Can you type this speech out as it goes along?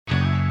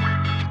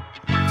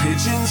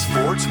Pigeons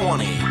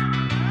 420.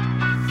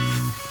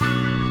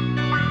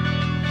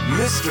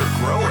 Mr.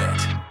 Grow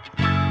It.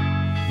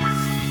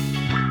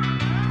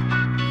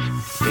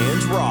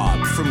 And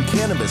Rob from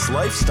Cannabis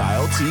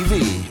Lifestyle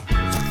TV.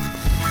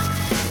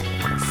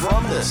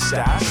 From the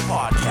Stash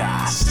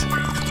Podcast.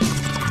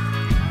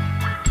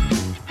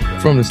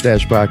 From the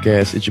Stash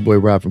Podcast, it's your boy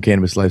Rob from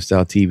Cannabis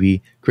Lifestyle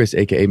TV, Chris,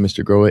 aka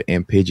Mr. Grow It,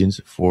 and Pigeons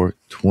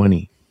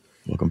 420.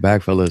 Welcome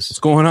back, fellas. What's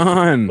going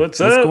on? What's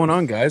going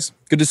on, guys?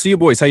 Good to see you,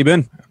 boys. How you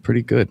been?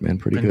 Pretty good, man.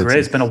 Pretty good. Great.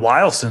 It's been a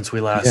while since we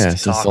last talked.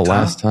 Since the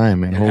last time,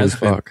 man. Holy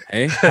fuck.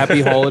 Hey,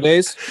 happy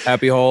holidays.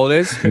 Happy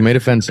holidays. You might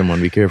offend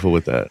someone. Be careful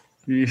with that.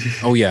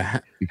 Oh, yeah.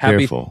 Be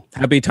careful.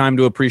 Happy time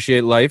to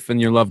appreciate life and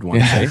your loved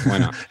ones. Hey, why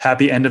not?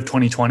 Happy end of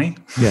 2020.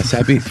 Yes,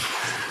 happy.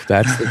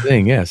 That's the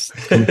thing, yes.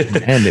 And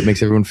it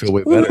makes everyone feel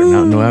way better.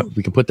 Now,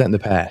 we can put that in the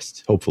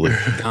past, hopefully.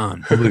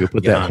 Hopefully we can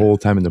put that whole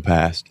time in the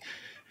past.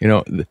 You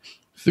know,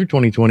 through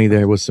 2020,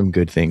 there was some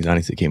good things,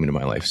 honestly, came into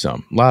my life.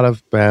 Some. A lot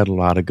of bad, a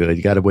lot of good.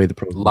 You got to weigh the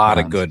pros and cons. A lot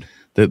of good.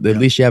 At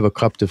least you have a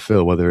cup to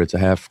fill, whether it's a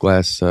half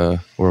glass or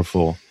a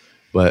full.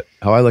 But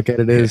how I look at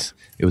it is,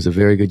 it was a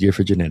very good year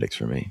for genetics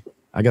for me.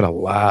 I got a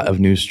lot of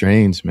new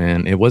strains,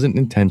 man. It wasn't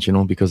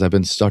intentional because I've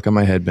been stuck on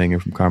my headbanger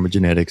from Karma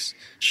Genetics.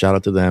 Shout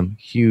out to them.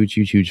 Huge,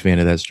 huge, huge fan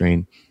of that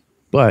strain.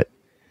 But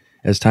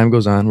as time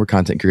goes on, we're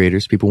content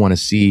creators. People want to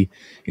see,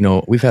 you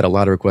know, we've had a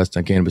lot of requests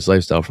on Cannabis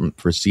Lifestyle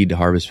for seed to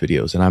harvest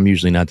videos. And I'm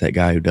usually not that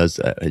guy who does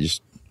that.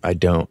 I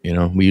don't, you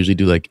know, we usually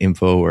do like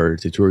info or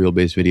tutorial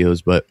based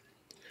videos, but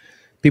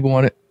people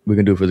want it. We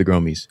can do it for the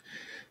Gromies.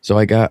 So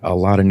I got a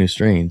lot of new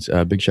strains.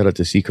 Big shout out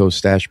to Seacoast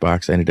Stash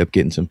Box. I ended up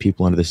getting some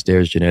people under the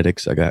stairs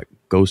genetics. I got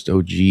Ghost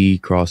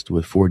OG crossed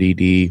with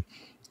 4DD.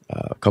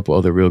 A couple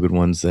other real good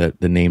ones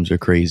that the names are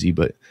crazy,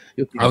 but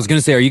I was going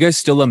to say, are you guys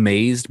still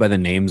amazed by the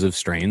names of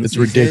strains? It's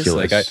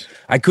ridiculous. Like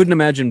I couldn't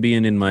imagine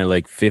being in my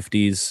like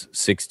 50s,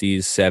 60s,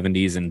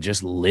 70s and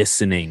just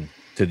listening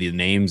to the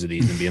names of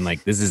these and being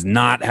like, this is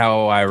not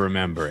how I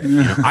remember it.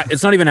 You know?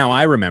 It's not even how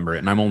I remember it,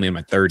 and I'm only in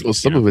my 30s. Well,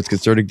 some of it's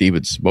concerning to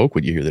even smoke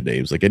when you hear the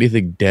names. Like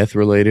anything death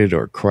related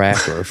or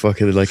crack or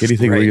fucking like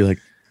anything where you're like,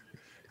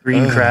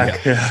 green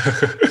crack.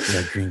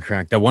 Yeah, green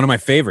crack. That one of my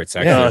favorites,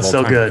 actually. Yeah,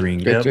 so good. Green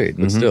great trade,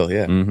 but still,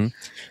 yeah. Well,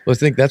 I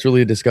think that's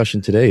really a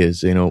discussion today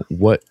is, you know,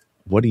 what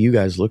do you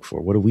guys look for?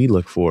 What do we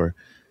look for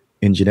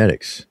in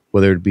genetics?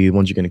 Whether it be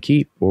ones you're going to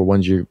keep or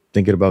ones you're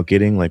thinking about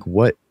getting, like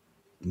what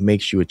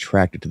makes you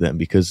attracted to them?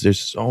 Because there's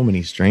so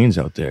many strains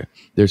out there.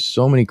 There's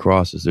so many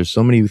crosses. There's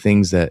so many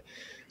things that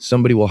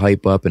somebody will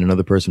hype up and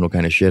another person will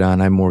kind of shit on.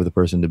 I'm more of the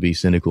person to be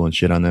cynical and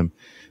shit on them.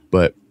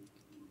 But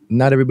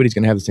not everybody's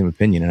going to have the same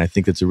opinion. And I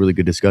think that's a really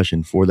good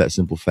discussion for that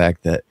simple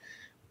fact that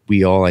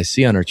I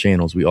see on our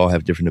channels, we all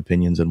have different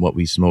opinions on what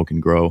we smoke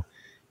and grow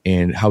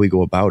and how we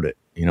go about it.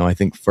 You know, I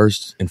think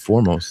first and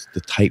foremost,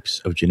 the types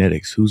of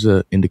genetics. Who's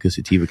a indica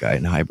sativa guy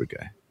and a hybrid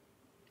guy?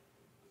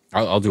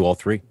 I'll do all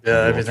three.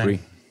 Yeah, everything. all three.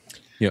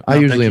 Yeah, I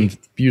usually am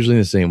in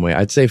the same way.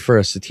 I'd say for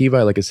a sativa,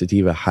 I like a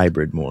sativa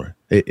hybrid more.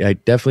 I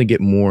definitely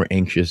get more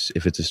anxious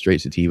if it's a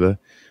straight sativa.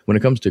 When it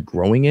comes to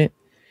growing it,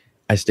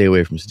 I stay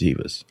away from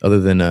sativas other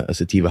than a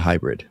sativa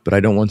hybrid. But I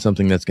don't want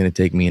something that's going to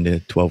take me into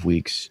 12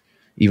 weeks,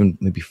 even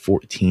maybe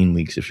 14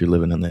 weeks if you're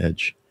living on the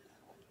edge.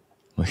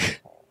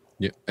 Like,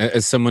 yeah.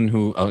 As someone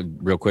who,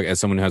 real quick, as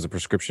someone who has a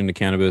prescription to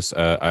cannabis,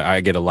 I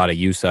get a lot of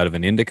use out of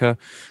an indica,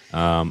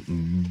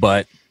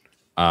 but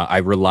I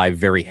rely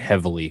very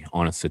heavily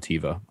on a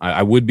sativa.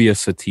 I would be a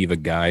sativa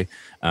guy,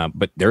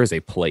 but there is a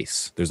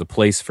place. There's a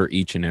place for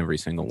each and every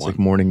single one. It's like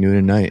morning, noon,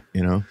 and night,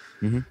 you know?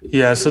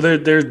 Yeah, so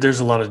there's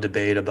a lot of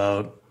debate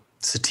about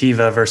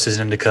sativa versus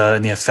indica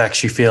and the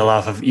effects you feel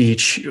off of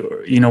each.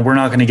 You know, we're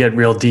not going to get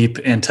real deep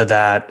into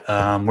that.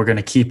 We're going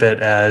to keep it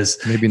as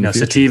maybe in the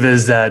future. Sativa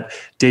is that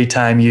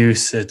daytime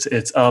use.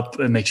 It's up.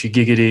 It makes you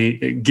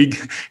giggity.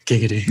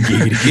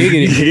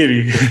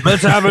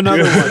 Let's have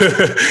another one.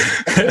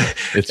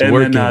 It's and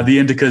working. then the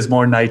indica is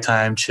more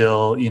nighttime,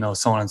 chill, you know,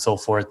 so on and so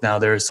forth. Now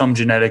there are some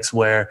genetics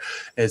where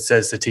it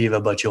says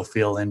sativa, but you'll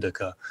feel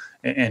indica,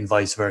 and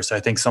vice versa. I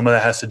think some of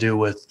that has to do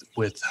with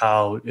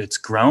how it's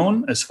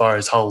grown as far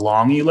as how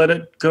long you let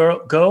it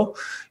go.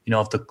 You know,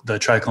 if the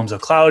trichomes are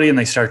cloudy and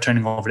they start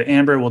turning over to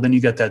amber, well, then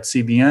you get that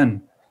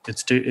CBN.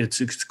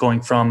 It's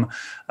going from,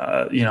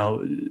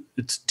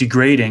 it's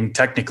degrading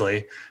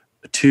technically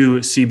to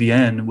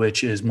CBN,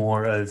 which is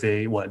more of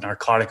a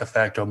narcotic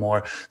effect or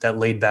more that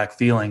laid back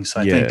feeling.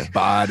 So I think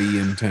body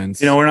intense.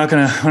 You know, we're not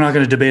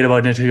gonna debate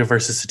about indica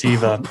versus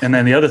sativa. And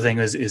then the other thing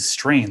is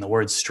strain. The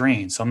word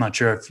strain. So I'm not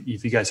sure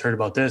if you guys heard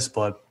about this,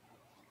 but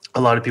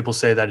a lot of people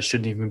say that it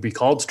shouldn't even be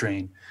called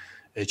strain.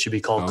 It should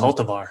be called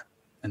cultivar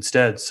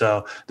instead.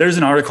 So there's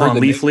an article on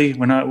Leafly.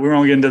 We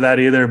won't get into that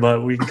either,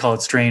 but we can call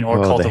it strain or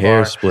cultivar. The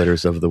hair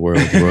splitters of the world.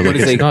 Like,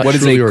 it's not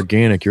truly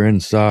organic. You're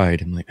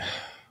inside. I'm like.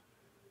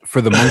 For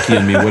the monkey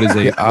in me, what is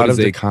a out of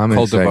the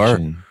comment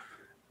section?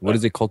 What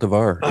is a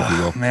cultivar, if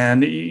you will?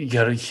 Man, you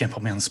can't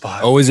put me on the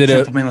spot. Oh, is it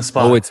put me on the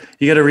spot.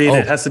 You got to read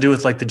it. It has to do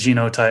with like the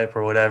genotype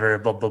or whatever.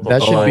 Blah, blah, blah.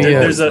 That should be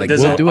there's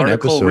we'll do an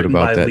article episode written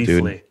about by that, Leafly.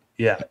 dude.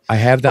 Yeah. I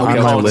have that on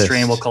my list.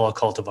 Strain, we'll call it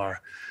cultivar.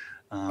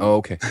 Oh,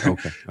 okay.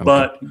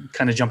 But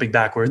kind of jumping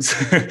backwards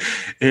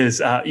is,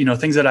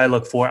 things that I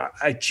look for.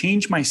 I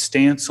changed my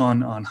stance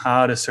on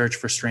how to search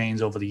for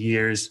strains over the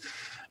years.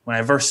 When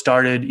I first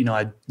started,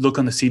 I'd look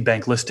on the seed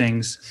bank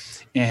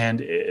listings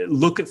and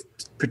look at,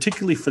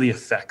 particularly for the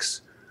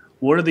effects.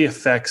 What are the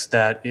effects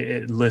that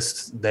it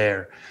lists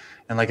there?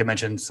 And like I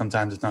mentioned,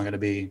 sometimes it's not going to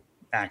be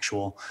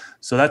actual.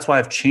 So that's why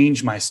I've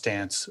changed my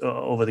stance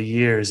over the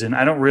years. And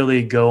I don't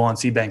really go on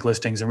seed bank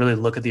listings and really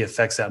look at the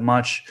effects that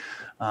much.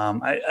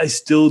 I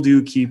still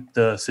do keep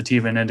the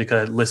sativa and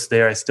indica list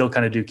there. I still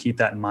kind of do keep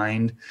that in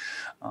mind,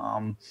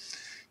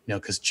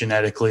 because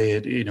genetically,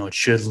 it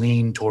should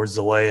lean towards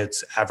the way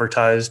it's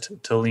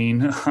advertised to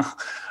lean.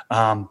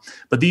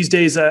 But these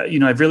days,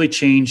 I've really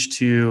changed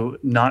to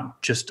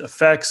not just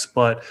effects,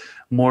 but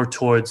more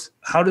towards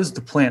how does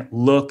the plant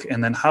look,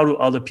 and then how do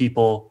other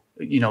people,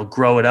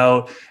 grow it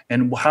out,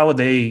 and how are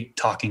they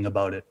talking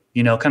about it?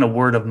 Kind of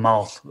word of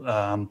mouth.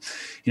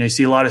 You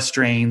see a lot of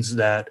strains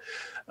that.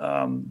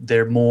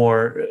 They're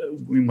more,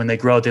 when they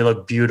grow out, they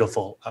look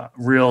beautiful,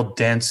 real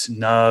dense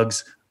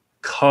nugs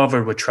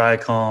covered with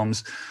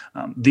trichomes.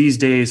 These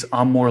days,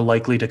 I'm more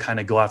likely to kind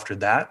of go after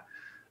that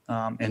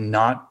and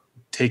not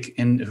take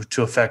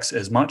into effects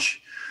as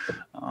much.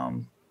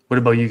 What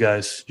about you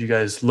guys? Do you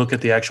guys look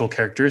at the actual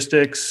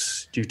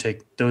characteristics? Do you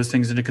take those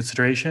things into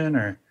consideration,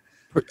 or?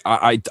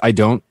 I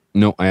don't.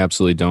 No, I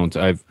absolutely don't.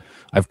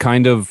 I've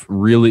kind of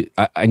really,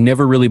 I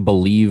never really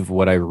believe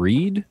what I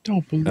read.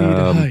 Don't believe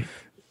the hype.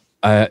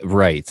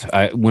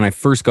 Right. When I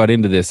first got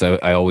into this,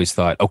 I always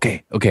thought,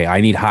 okay,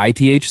 I need high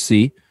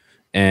THC,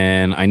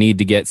 and I need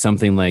to get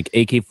something like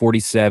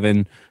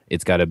AK-47.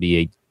 It's got to be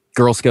a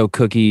Girl Scout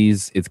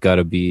cookies. It's got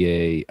to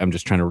be I'm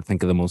just trying to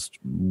think of the most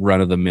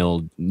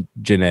run-of-the-mill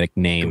genetic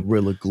name.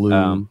 Gorilla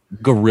Glue.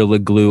 Gorilla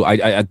Glue.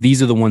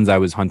 These are the ones I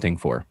was hunting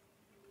for.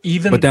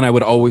 But then I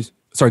would always...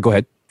 Sorry, go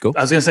ahead. Go.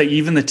 I was going to say,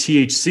 even the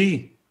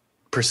THC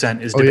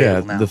percent is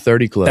debatable now. The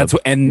 30 Club. That's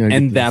what,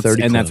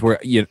 that's where...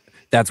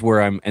 That's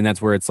where I'm, and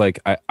that's where it's like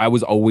I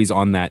was always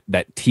on that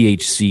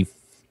THC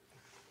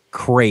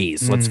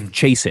craze. Let's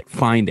chase it,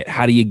 find it.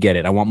 How do you get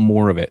it? I want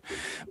more of it.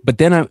 But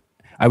then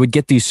I would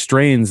get these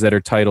strains that are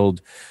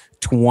titled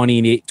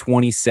 28,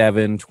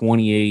 27,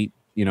 28.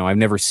 I've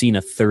never seen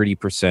a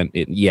 30%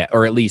 yet,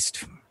 or at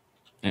least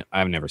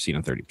I've never seen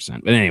a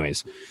 30%. But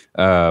anyways,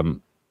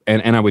 and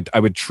I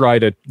would try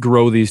to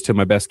grow these to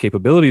my best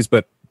capabilities,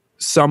 but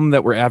some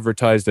that were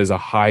advertised as a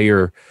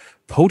higher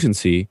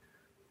potency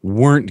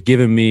weren't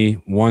giving me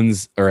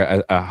ones or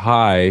a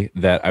high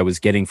that I was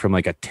getting from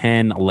like a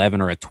 10,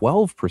 11, or a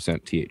 12%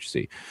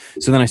 THC.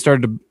 So then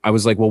I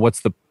was like, well,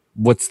 what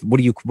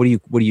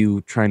are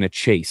you trying to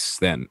chase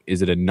then?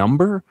 Is it a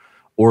number,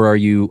 or are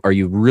you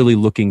really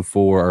looking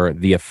for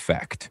the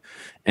effect?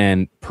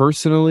 And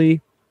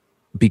personally,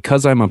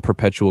 because I'm a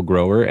perpetual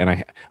grower and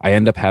I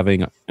end up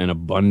having an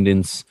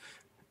abundance,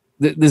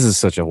 this is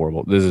such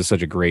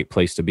a great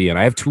place to be. And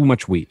I have too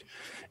much weed.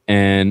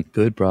 And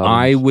good problems.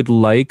 I would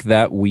like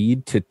that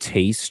weed to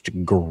taste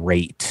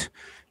great,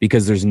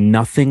 because there's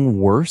nothing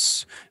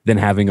worse than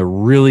having a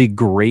really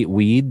great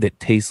weed that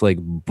tastes like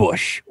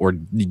bush or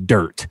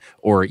dirt,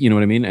 or you know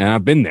what I mean? And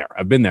I've been there.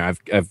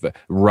 I've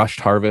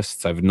rushed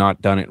harvests. I've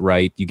not done it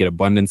right. You get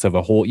abundance of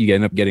you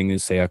end up getting,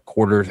 say, a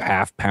quarter,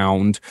 half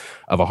pound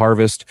of a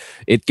harvest.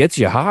 It gets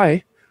you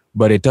high,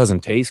 but it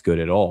doesn't taste good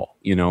at all,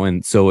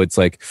 And so it's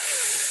like,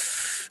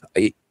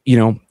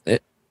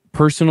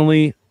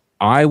 personally,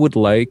 I would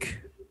like.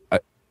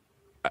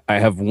 I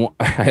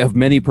have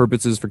many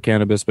purposes for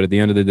cannabis, but at the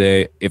end of the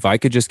day, if I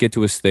could just get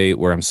to a state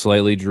where I'm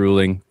slightly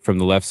drooling from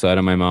the left side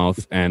of my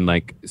mouth and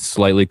like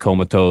slightly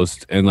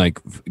comatose and like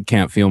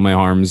can't feel my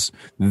arms,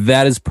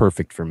 that is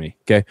perfect for me.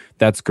 Okay,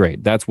 that's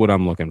great. That's what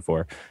I'm looking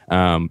for.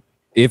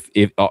 If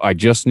I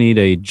just need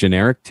a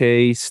generic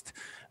taste,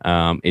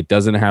 it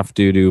doesn't have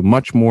to do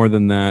much more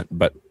than that,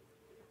 but.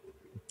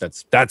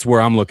 That's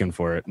where I'm looking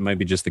for it. It might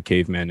be just the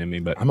caveman in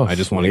me, but I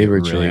just want to get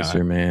really chaser,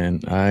 high.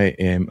 man.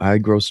 I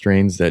grow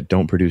strains that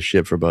don't produce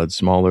shit for buds.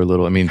 Smaller,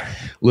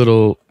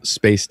 little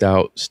spaced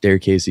out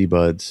staircasey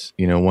buds.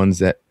 Ones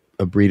that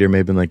a breeder may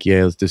have been like,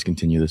 yeah, let's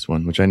discontinue this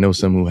one. Which I know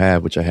some who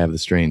have, which I have the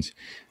strains.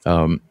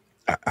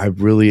 I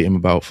really am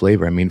about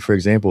flavor. For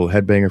example,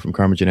 Headbanger from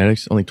Karma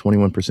Genetics, only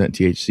 21%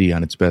 THC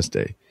on its best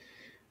day.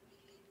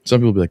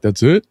 Some people will be like,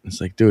 that's it? It's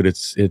like, dude,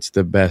 it's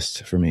the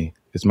best for me.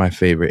 It's my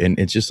favorite, and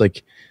it's just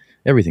like.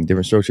 Everything,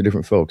 different strokes for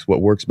different folks.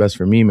 What works best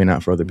for me may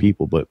not for other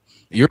people, but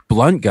you're a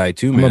blunt guy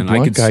too, man. I'm a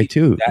blunt guy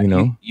too.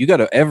 You got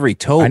every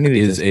toke I need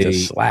is to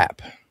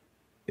slap.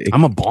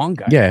 I'm a bong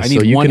guy. Yeah,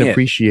 so you can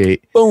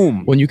appreciate.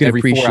 Boom. When you can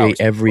appreciate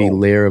every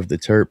layer of the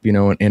terp,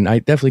 and I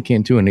definitely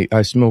can too. And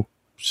I smoke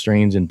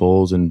strains and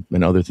bowls and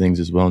other things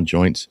as well, and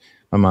joints.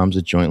 My mom's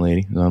a joint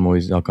lady.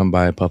 I'll come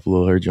by and puff a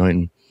little her joint.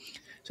 And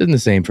it's isn't the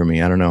same for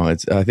me. I don't know.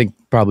 I think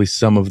probably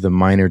some of the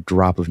minor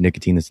drop of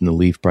nicotine that's in the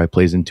leaf probably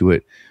plays into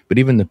it. But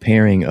even the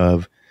pairing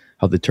of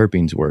how the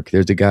terpenes work.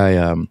 There's a guy,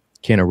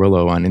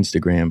 Canarillo on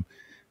Instagram.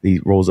 He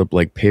rolls up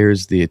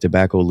pairs the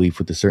tobacco leaf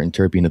with a certain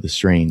terpene of the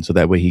strain. So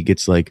that way he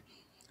gets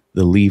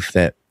the leaf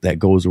that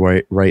goes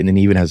right, and then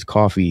even has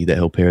coffee that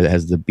he'll pair that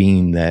has the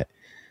bean that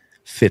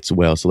fits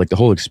well. So like the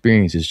whole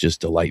experience is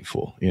just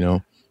delightful, you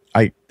know.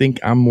 I think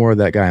I'm more of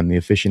that guy. I'm the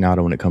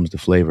aficionado when it comes to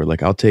flavor.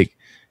 Like I'll take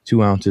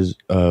 2 ounces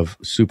of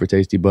super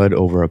tasty bud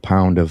over a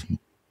pound of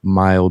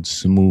mild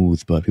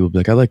smooth bud. People be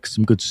like, I like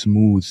some good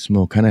smooth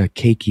smoke, kind of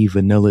cakey,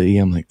 vanilla-y.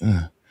 I'm like,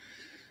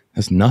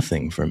 that's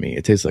nothing for me.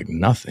 It tastes like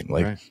nothing.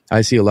 Like right.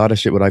 I see a lot of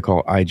shit what I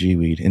call IG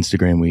weed,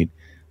 Instagram weed.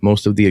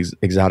 Most of the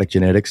exotic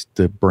genetics,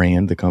 the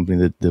brand, the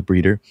company, the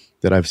breeder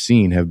that I've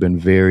seen have been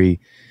very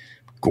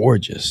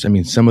gorgeous. I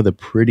mean, some of the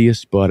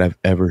prettiest bud I've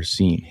ever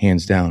seen,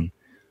 hands down.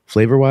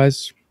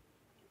 Flavor-wise,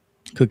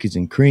 Cookies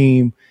and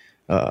Cream,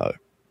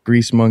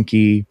 Grease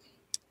Monkey,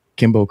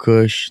 Kimbo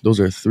Kush. Those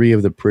are 3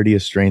 of the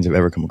prettiest strains I've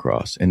ever come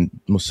across, and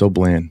so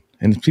bland.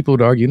 And people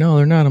would argue, no,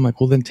 they're not. I'm like,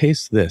 well, then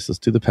taste this. Let's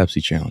do the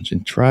Pepsi challenge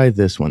and try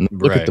this one.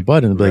 Look at the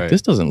bud and be like,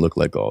 this doesn't look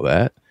like all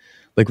that.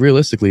 Like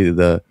realistically,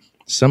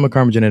 some of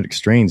Karma Genetics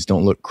strains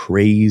don't look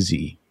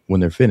crazy when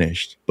they're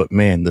finished, but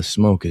man, the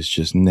smoke is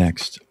just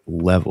next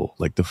level.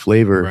 Like the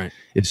flavor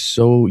is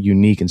so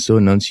unique and so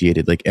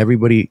enunciated. Like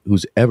everybody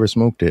who's ever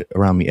smoked it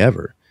around me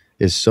ever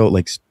is so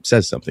like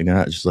says something. They're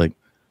not just like,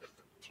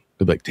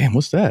 they're like, damn,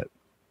 what's that?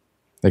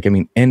 Like, I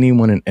mean,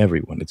 anyone and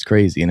everyone. It's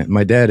crazy. And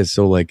my dad is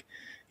so like,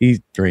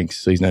 he drinks,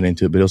 so he's not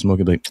into it, but he'll smoke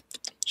it like,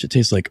 shit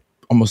tastes like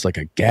almost like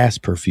a gas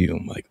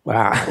perfume. Like,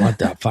 wow, what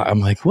the fuck? I'm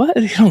like, what?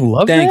 You don't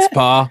love Thanks, that?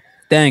 Pa.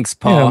 Thanks,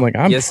 Pa. Yeah, I'm like,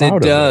 I'm yes,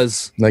 proud it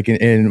does. Like,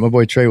 and my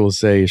boy Trey will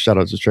say, shout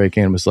out to Trey,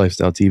 Cannabis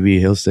Lifestyle TV.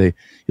 He'll say,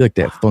 you like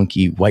that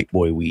funky white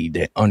boy weed,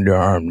 that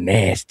underarm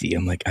nasty.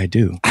 I'm like, I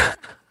do.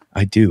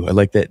 I do. I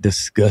like that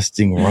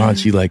disgusting,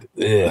 raunchy, like,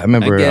 ugh. I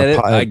remember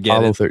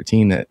Apollo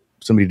 13 that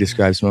somebody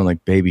described smelling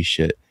like baby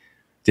shit.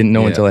 Didn't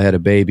know until I had a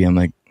baby. I'm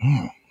like,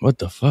 what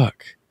the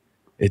fuck?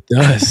 It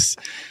does.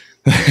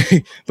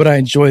 But I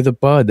enjoy the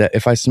bud. That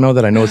if I smell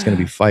that, I know it's going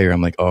to be fire.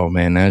 I'm like, oh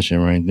man, that shit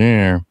right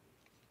there.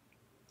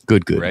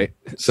 Good. Right.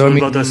 So I mean,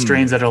 about those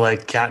strains that are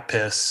like cat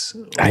piss.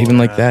 I even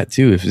like that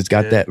too. If it's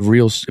got that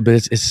real,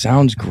 but it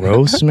sounds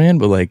gross, man.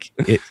 But like,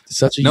 it's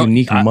such a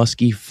unique,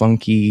 musky,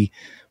 funky.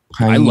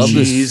 I love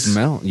this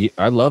smell.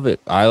 I love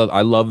it.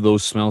 I love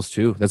those smells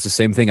too. That's the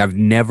same thing. I've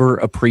never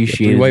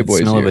appreciated the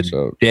smell of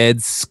a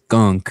dead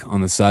skunk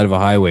on the side of a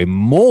highway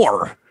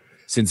more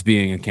since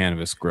being a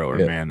cannabis grower,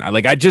 man.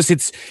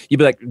 You'd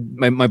be like,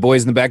 my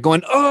boys in the back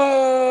going,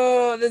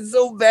 oh, that's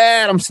so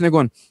bad. I'm sitting there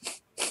going,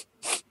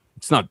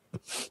 it's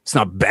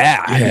not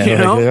bad. Yeah, you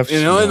know, it's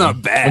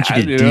not bad. Once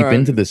you get deep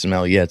into the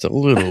smell, it's a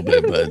little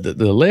bit, but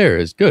the layer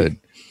is good.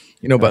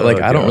 You know,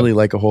 but I don't really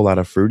like a whole lot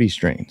of fruity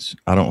strains.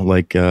 I don't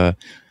like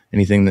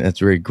anything that's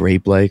very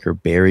grape-like or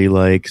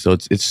berry-like. So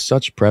it's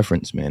such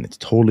preference, man. It's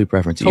totally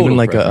preference. Even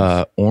like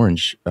a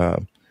orange.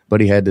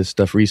 Buddy had this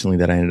stuff recently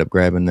that I ended up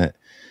grabbing that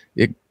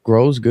it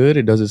grows good.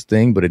 It does its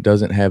thing, but it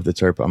doesn't have the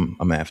terp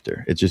I'm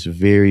after. It's just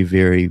very,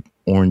 very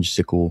orange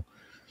sickle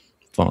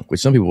funk,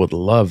 which some people would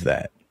love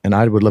that. And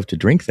I would love to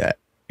drink that,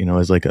 you know,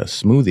 as like a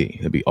smoothie.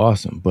 It'd be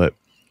awesome, but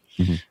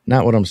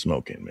not what I'm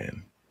smoking,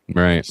 man.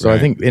 Right. So I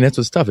think, and that's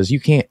what's tough is you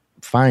can't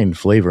find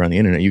flavor on the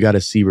internet. You got to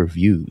see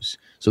reviews.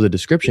 So the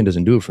description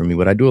doesn't do it for me.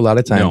 What I do a lot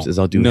of times is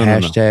I'll do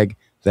hashtag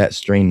that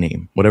strain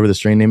name, whatever the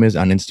strain name is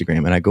on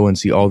Instagram. And I go and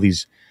see all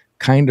these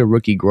kind of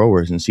rookie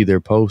growers and see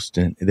their posts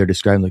and they're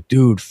describing like,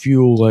 dude,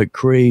 fuel like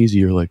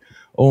crazy. Or like,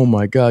 oh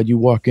my God, you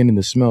walk in and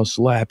the smell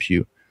slaps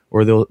you.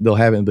 Or they'll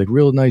have it and be like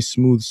real nice,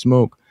 smooth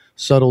smoke,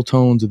 subtle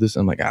tones of this.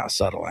 I'm like,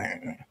 subtle.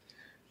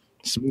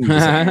 Smooth.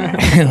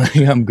 Like,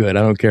 I'm good.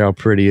 I don't care how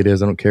pretty it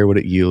is. I don't care what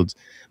it yields.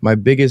 My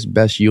biggest,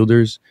 best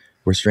yielders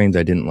were strains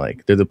I didn't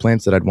like. They're the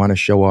plants that I'd want to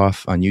show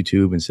off on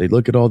YouTube and say,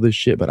 look at all this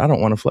shit, but I don't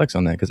want to flex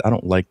on that because I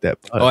don't like that.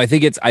 Oh, I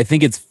think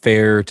it's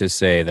fair to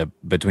say that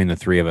between the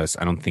three of us,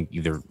 I don't think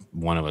either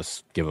one of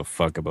us give a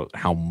fuck about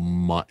how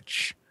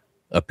much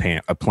a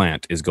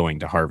plant is going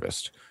to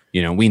harvest.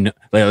 You know, we know,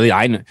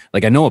 I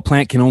know a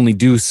plant can only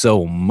do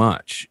so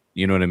much.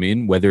 You know what I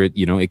mean? Whether it,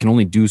 it can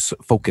only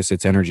focus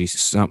its energy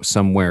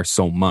somewhere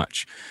so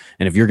much.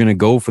 And if you're going to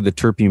go for the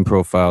terpene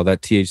profile,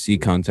 that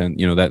THC content,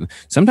 that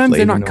sometimes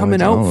they're not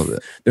coming out.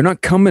 They're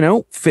not coming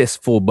out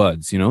fistful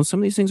buds. Some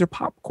of these things are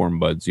popcorn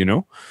buds.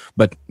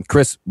 But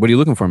Chris, what are you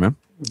looking for, man?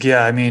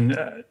 Yeah, I mean,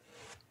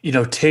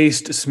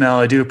 taste, smell.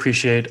 I do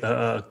appreciate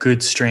a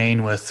good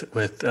strain with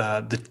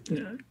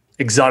the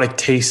exotic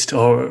taste,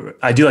 or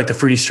I do like the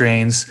fruity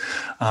strains.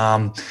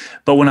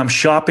 But when I'm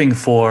shopping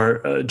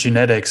for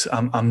genetics,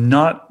 I'm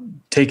not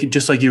taking,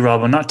 just like you,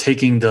 Rob, I'm not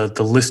taking the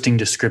listing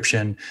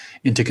description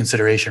into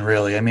consideration,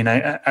 really. I mean,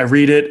 I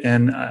read it,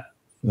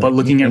 but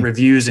looking at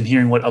reviews and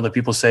hearing what other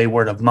people say,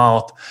 word of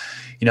mouth,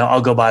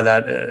 I'll go by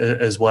that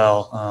as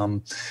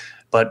well.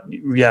 But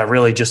yeah,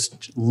 really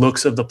just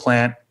looks of the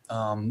plant.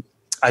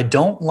 I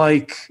don't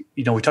like,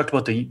 we talked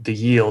about the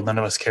yield. None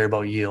of us care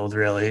about yield,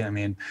 really. I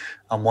mean,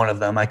 I'm one of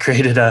them. I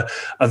created a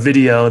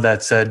video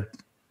that said,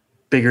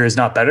 bigger is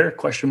not better, ?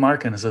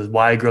 And it says,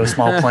 why grow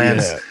small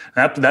plants?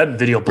 That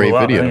video blew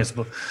up. Video.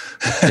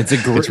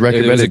 It's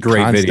recommended a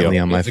great video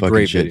on my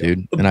fucking shit,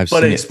 dude. And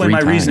but I explained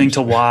my reasoning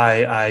to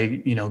why I,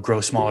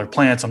 grow smaller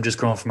plants. I'm just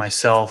growing for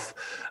myself.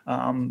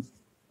 I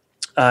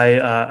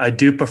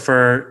do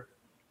prefer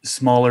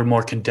smaller,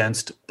 more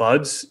condensed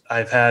buds.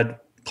 I've had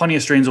plenty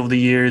of strains over the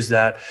years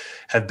that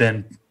have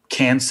been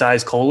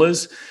can-sized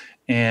colas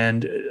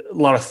and a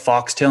lot of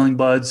foxtailing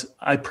buds.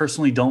 I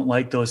personally don't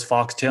like those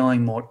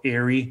foxtailing, more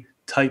airy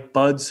type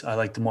buds. I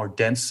like the more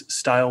dense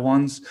style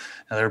ones.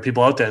 Now, there are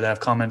people out there that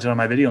have commented on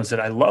my video and said,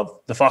 I love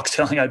the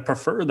foxtailing. I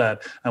prefer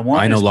that. I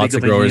want know as lots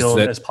big of of a growers yield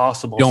that as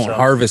possible. don't So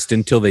harvest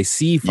until they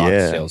see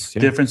foxtails.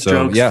 different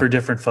strokes for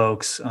different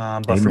folks.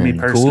 But for me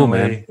Amen.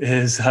 personally Cool,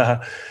 is,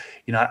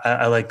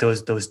 I like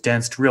those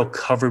dense, real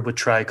covered with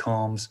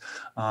trichomes.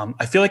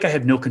 I feel like I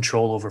have no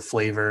control over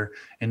flavor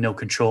and no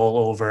control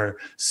over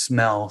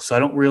smell. So I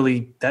don't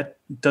really, that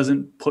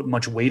doesn't put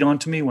much weight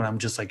onto me when I'm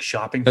just like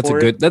shopping That's for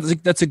a it.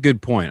 good. That's a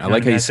good point. I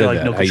like how you said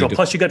that. No How you control. do-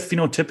 Plus, you got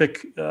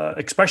phenotypic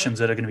expressions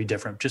that are going to be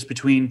different just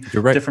between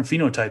You're right. different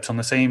phenotypes on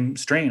the same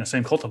strain, the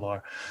same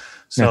cultivar.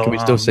 So Now, can we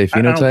still say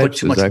I don't put phenotypes?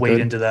 too Is much that weight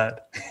good? into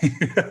that.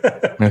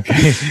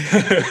 Okay.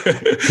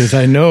 Because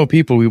I know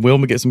people, we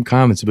will get some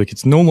comments like,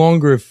 it's no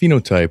longer a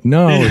phenotype.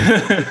 No.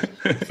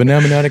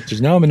 Phenomenomic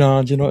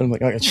phenomenon, and I'm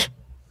like, okay.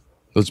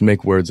 Let's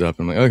make words up.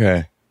 I'm like,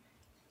 okay.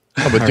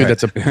 Oh, but dude,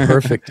 that's a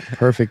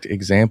perfect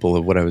example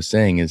of what I was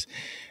saying is,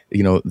 the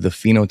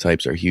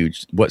phenotypes are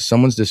huge. What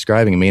someone's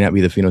describing may not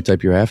be the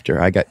phenotype you're after.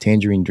 I got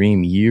Tangerine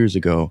Dream years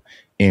ago,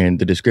 and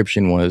the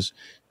description was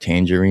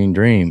Tangerine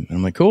Dream. And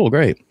I'm like, cool,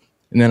 great.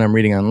 And then I'm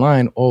reading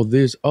online,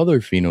 this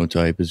other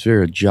phenotype is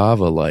very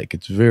Java-like.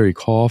 It's very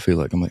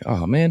coffee-like. I'm like,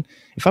 oh, man,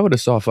 if I would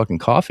have saw fucking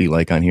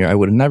coffee-like on here, I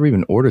would have never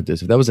even ordered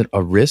this. If that was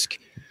a risk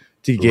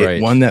to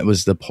get one that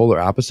was the polar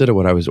opposite of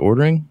what I was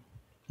ordering,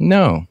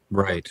 no.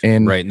 Right.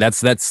 And right. That's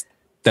sorry.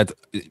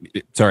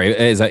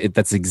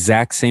 That's the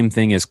exact same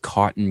thing as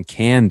cotton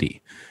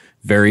candy.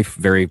 Very,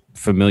 very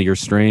familiar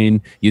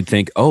strain. You'd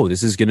think,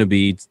 this is going to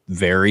be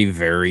very,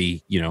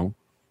 very,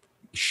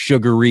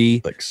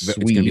 sugary, like it's going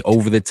to be sweet.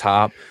 over the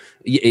top.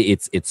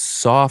 It's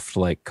soft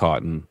like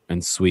cotton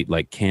and sweet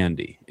like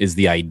candy is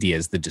the idea,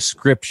 is the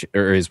description,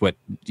 or is what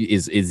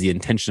is the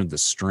intention of the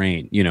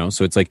strain,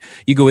 so it's like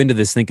you go into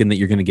this thinking that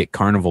you're going to get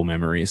carnival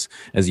memories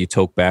as you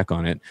toke back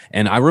on it.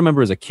 And I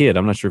remember as a kid,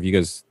 I'm not sure if you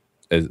guys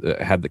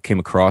came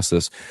across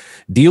this,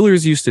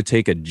 dealers used to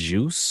take a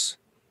juice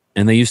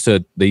and they used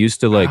to drip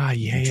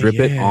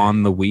it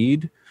on the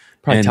weed.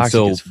 Probably and toxic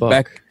so as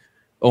fuck.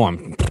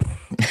 I'm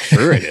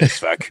sure it is.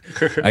 Fuck.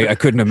 I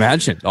couldn't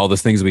imagine all the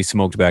things we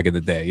smoked back in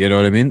the day. You know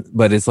what I mean?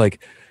 But it's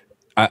like,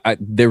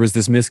 there was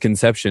this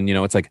misconception,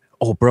 it's like,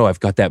 bro, I've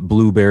got that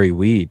blueberry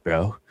weed,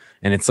 bro.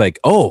 And it's like,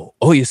 you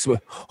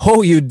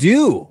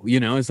do,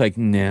 it's like,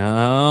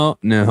 no.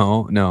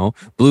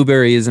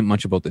 Blueberry isn't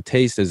much about the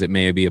taste as it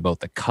may be about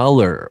the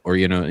color or,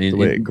 the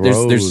way it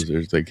grows.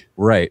 There's like,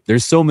 right.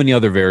 There's so many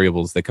other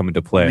variables that come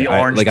into play. The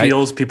orange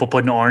peels, people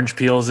putting orange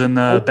peels in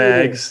the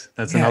bags.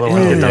 That's another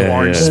one. Get that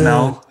orange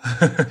smell.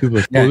 people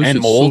like,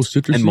 and mold.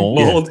 citrusy.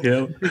 Mold,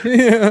 yeah.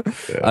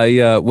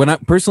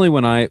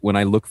 When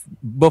I look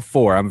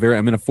before, I'm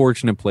in a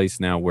fortunate place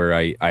now where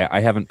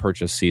I haven't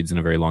purchased seeds in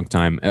a very long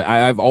time.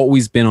 I've always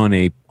been on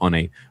a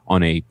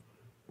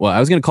well, I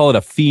was going to call it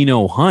a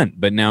pheno hunt,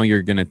 but now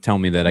you're going to tell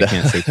me that I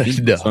can't say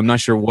pheno, No. so I'm not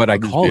sure what I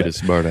call it. A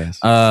smart ass.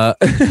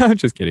 I'm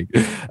just kidding.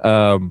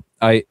 I'm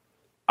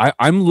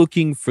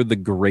looking for the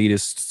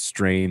greatest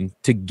strain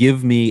to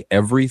give me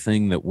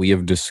everything that we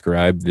have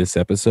described this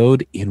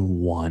episode in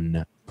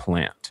one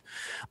plant.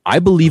 I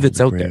believe it's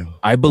out there.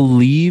 I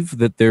believe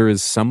that there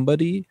is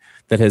somebody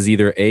that has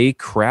either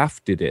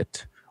crafted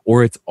it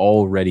or it's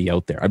already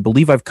out there. I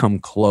believe I've come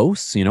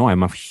close.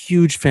 I'm a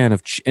huge fan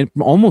of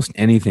almost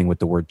anything with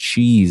the word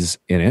cheese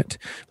in it.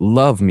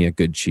 Love me a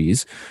good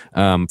cheese,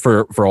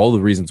 for all the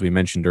reasons we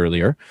mentioned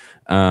earlier.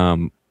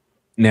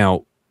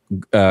 Now,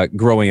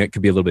 growing it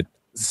could be a little bit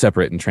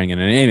separate and training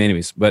it.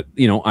 Anyways, but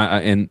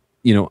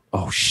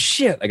oh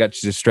shit, I got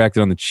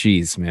distracted on the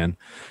cheese, man.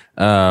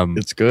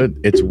 It's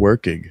good. It's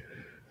working.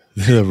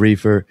 The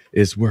reefer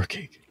is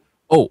working.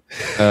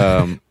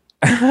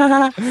 And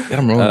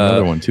I'm rolling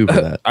another one too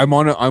for that. I'm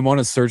on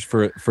a search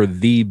for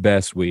the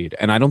best weed,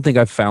 and I don't think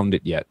I've found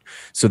it yet.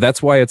 So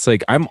that's why it's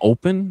like I'm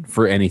open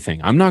for anything.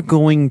 I'm not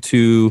going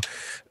to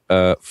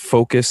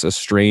focus a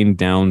strain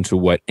down to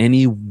what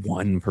any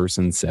one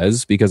person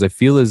says, because I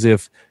feel as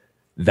if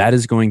that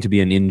is going to be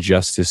an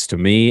injustice to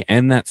me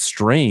and that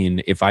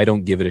strain if I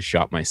don't give it a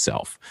shot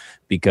myself.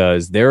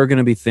 Because there are going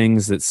to be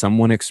things that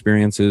someone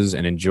experiences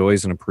and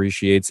enjoys and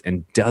appreciates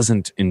and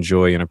doesn't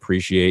enjoy and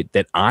appreciate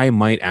that I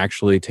might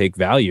actually take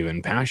value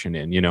and passion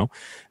in, So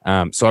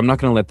I'm not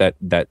going to let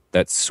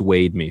that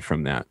swayed me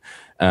from that.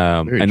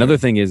 Another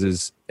thing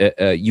is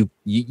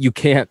you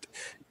can't.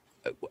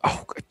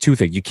 Two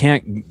things. You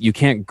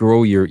can't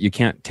grow you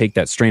can't take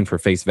that strain for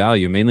face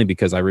value, mainly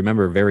because I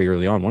remember very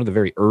early on, one of the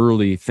very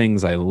early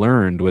things I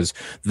learned was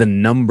the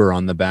number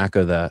on the back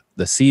of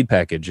the seed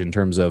package in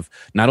terms of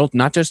not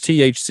just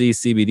THC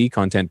CBD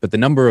content, but the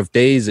number of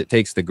days it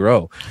takes to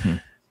grow.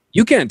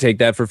 You can't take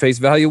that for face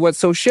value. What's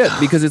so shit?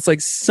 Because it's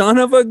like, son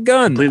of a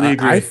gun. Completely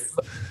agree.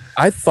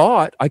 I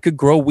thought I could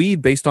grow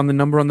weed based on the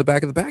number on the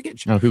back of the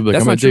package. Now people are like,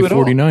 That's I'm not at day true at all.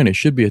 49. It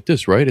should be at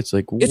this, right? It's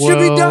like, It should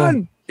be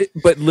done.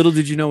 But little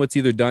did you know, it's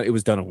either done. It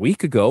was done a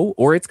week ago,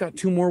 or it's got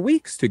 2 more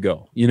weeks to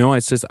go. You know,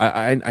 it's just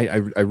I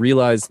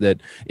realized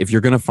that if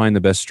you're going to find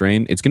the best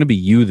strain, it's going to be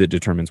you that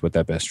determines what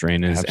that best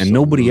strain is, and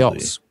nobody Absolutely.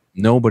 else.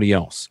 Nobody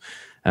else.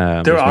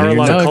 There are a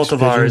lot of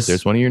cultivars.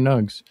 There's one of your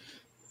nugs.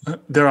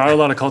 There are a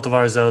lot of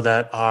cultivars though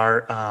that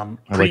are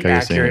pretty like how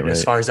you're saying accurate it, as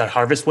right. far as that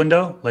harvest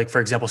window. Like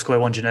for example, Square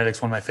One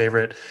Genetics, one of my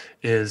favorite,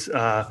 is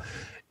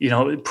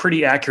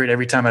pretty accurate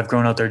every time I've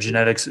grown out their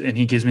genetics, and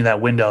he gives me that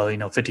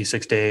window,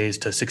 56 days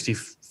to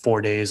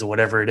 64 days or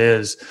whatever it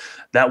is.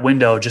 That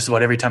window, just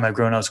about every time I've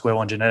grown out Square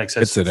One Genetics,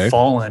 has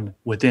fallen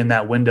within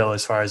that window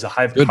as far as the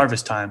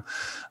harvest time.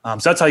 So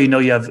that's how you know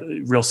you have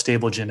real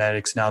stable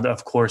genetics. Now,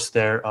 of course,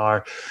 there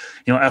are,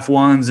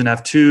 F1s and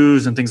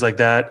F2s and things like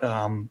that.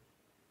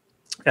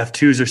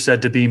 F2s are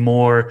said to be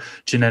more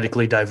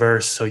genetically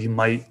diverse, so you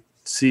might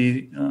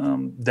see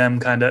them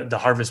kind of the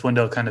harvest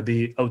window kind of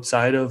be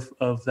outside of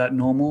that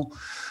normal.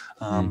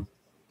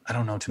 I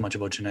don't know too much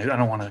about genetics. I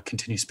don't want to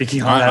continue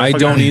speaking on that. I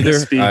don't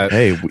either.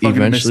 Hey,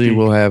 eventually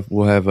we'll have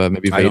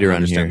maybe Vader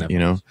on here.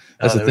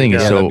 That's the thing.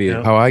 So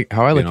how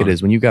I look at it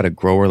is when you got a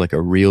grower, like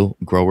a real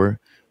grower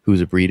who's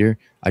a breeder,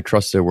 I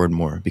trust their word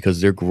more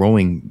because they're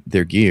growing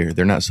their gear.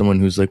 They're not someone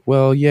who's like,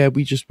 well, yeah,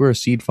 we're a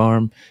seed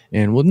farm,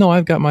 and well, no,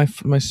 I've got my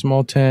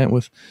small tent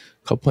with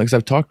a couple plants.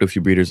 I've talked to a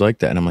few breeders like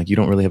that, and I'm like, you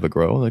don't really have a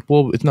grow? Like,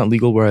 well, it's not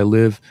legal where I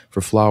live for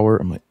flower.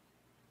 I'm like,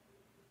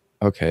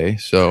 okay,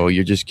 so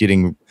you're just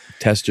getting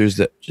testers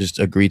that just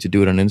agree to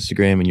do it on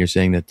Instagram, and you're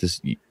saying that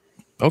this.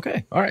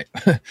 Okay, all right,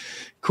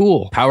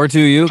 cool. Power to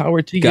you.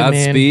 Power to you,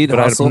 Godspeed. man.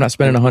 But I'm not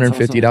spending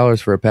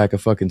 $150 for a pack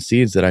of fucking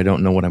seeds that I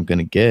don't know what I'm going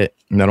to get.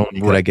 Not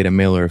only could I get a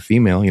male or a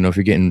female, if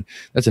you're getting,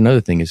 that's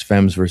another thing is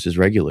femmes versus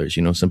regulars.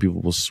 Some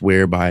people will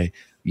swear by,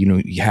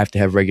 you have to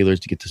have regulars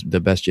to get the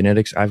best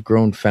genetics. I've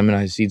grown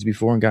feminized seeds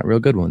before and got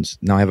real good ones.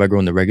 Now, have I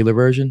grown the regular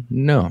version?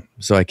 No.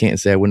 So I can't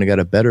say I wouldn't have got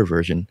a better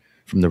version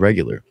from the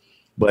regular.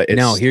 But it's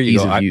now, here you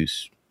ease go. of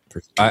use.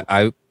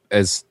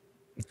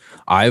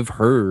 I've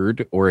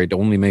heard, or it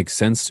only makes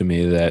sense to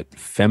me, that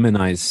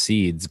feminized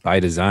seeds by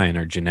design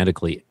are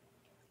genetically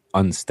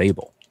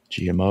unstable.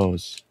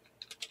 GMOs,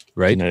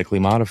 right? Genetically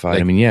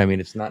modified. Like,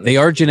 it's not. They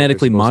are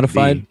genetically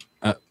modified.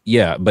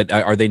 But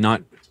are they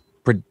not?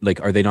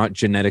 Are they not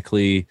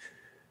genetically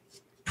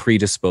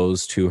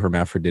predisposed to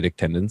hermaphroditic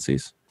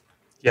tendencies?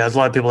 Yeah, there's a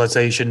lot of people that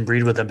say you shouldn't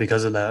breed with them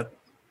because of that.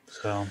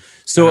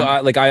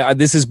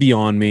 This is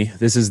beyond me.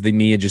 This is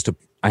me.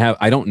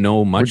 I don't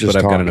know much, but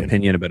I've got an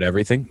opinion about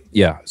everything.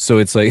 Yeah. So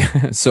it's like,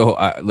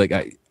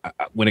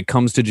 when it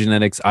comes to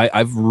genetics,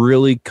 I've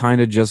really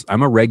kind of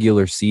I'm a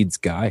regular seeds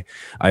guy.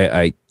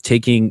 I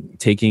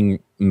taking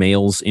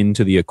males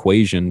into the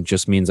equation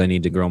just means I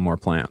need to grow more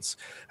plants.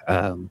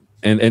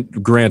 And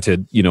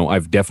granted,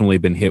 I've definitely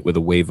been hit with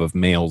a wave of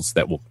males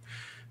that will,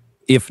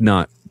 if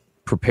not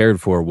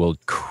prepared for, will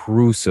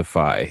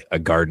crucify a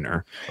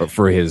gardener or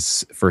for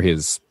his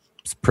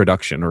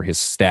production or his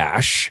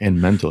stash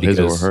and mental, his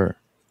or her.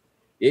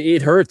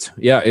 It hurt.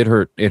 Yeah, it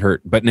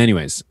hurt. But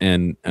anyways,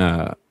 and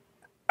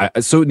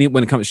so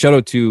when it comes, shout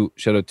out to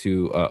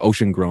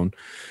Ocean Grown.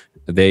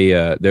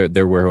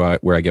 They're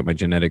where I get my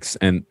genetics.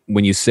 And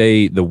when you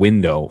say the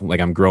window,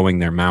 like I'm growing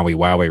their Maui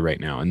Wowie right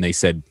now, and they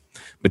said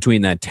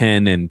between that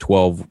 10 and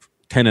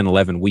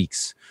 11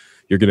 weeks,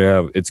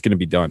 it's gonna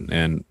be done.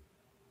 And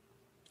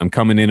I'm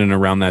coming in and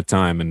around that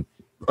time, and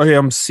I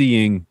am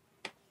seeing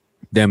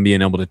them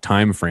being able to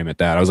time frame at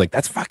that. I was like,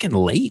 that's fucking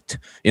late,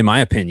 in my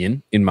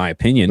opinion.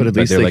 But at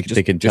least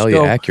they can tell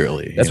you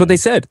accurately. That's what they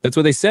said.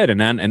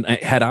 And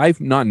had I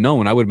not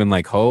known, I would have been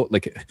like,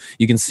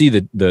 you can see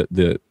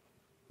the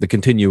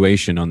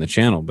continuation on the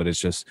channel. But it's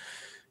just,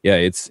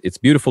 it's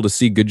beautiful to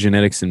see good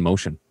genetics in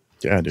motion.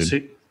 Yeah,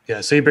 dude.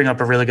 So you bring up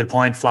a really good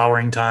point.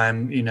 Flowering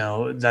time,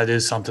 that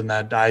is something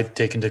that I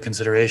take into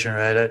consideration,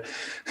 right?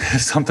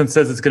 If something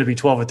says it's going to be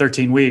 12 or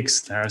 13 weeks,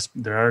 there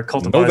are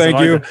cultivars. Oh, thank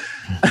you.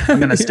 I'm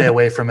going to stay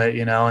away from it,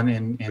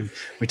 and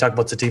we talk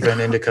about sativa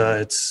and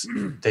indica.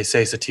 They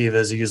say sativa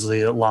is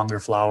usually a longer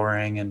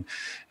flowering and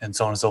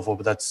so on and so forth,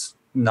 but that's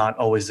not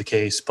always the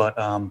case. But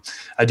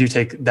I do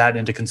take that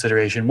into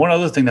consideration. One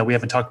other thing that we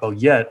haven't talked about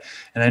yet,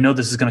 and I know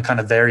this is going to kind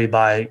of vary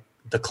by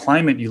the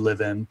climate you live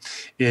in,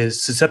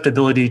 is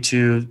susceptibility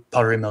to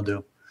powdery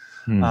mildew.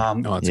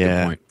 That's a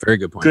good point. Very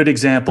good point. Good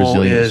example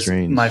Brazilian is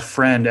strains. My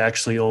friend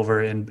actually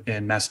over in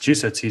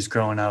Massachusetts. He's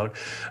growing out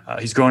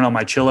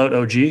my Chill Out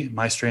OG,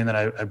 my strain that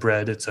I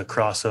bred. It's a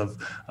cross of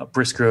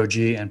Brisker OG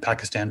and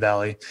Pakistan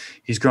Valley.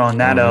 He's growing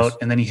that out,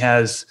 and then he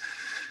has,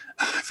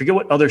 I forget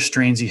what other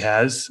strains he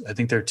has. I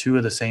think they're 2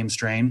 of the same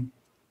strain.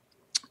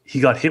 He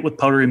got hit with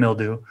powdery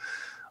mildew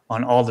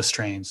on all the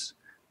strains.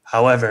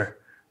 However,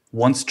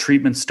 once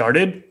treatment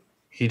started,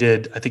 I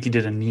think he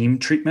did a neem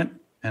treatment,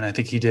 and I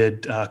think he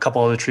did a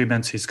couple other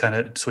treatments. He's kind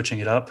of switching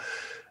it up.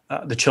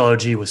 The Chill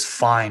OG was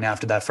fine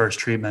after that first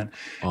treatment.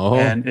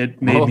 And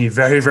it made me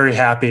very, very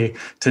happy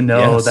to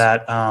know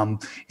that,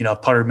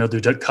 powdery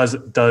mildew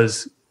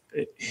does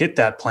hit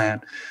that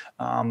plant.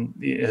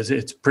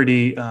 it's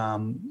pretty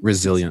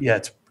resilient. Yeah,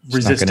 it's It's not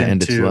resistant gonna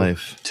end its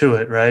life. to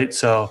it, right?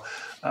 So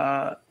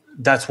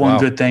that's one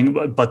good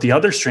thing. But the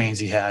other strains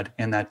he had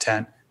in that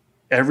tent,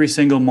 every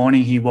single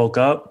morning he woke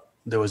up,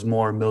 there was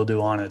more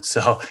mildew on it.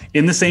 So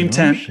in the same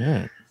tent,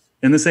 Shit.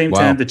 in the same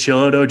tent, the Chill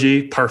Out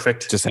OG,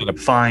 perfect. Just had a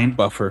fine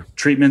buffer.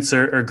 Treatments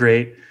are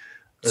great.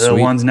 The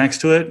Sweet. ones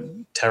next to it,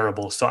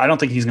 terrible. So I don't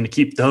think he's going to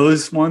keep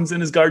those ones in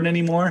his garden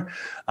anymore.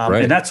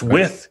 And that's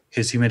with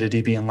his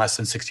humidity being less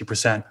than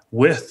 60%,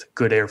 with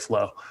good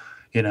airflow.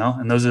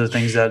 And those are the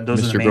things are the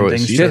Mr. main Grow at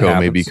things. Seedco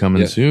may be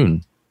coming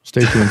soon.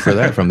 Stay tuned for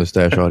that from the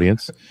Stash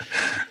audience.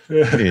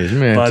 Jeez,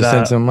 man, But, to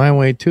send some my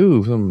way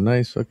too. Some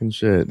nice fucking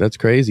shit. That's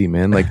crazy,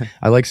 man. Like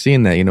I like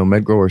seeing that.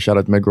 Med Grower. Shout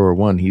out to Med Grower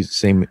 1.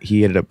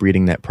 He ended up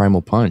breeding that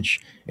Primal Punch,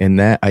 and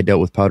that I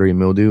dealt with powdery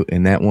mildew,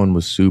 and that one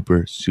was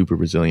super, super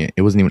resilient.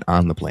 It wasn't even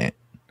on the plant.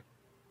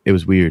 It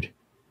was weird,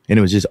 and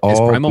it was just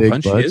all Primal big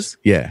Punch buds. his?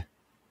 Yeah.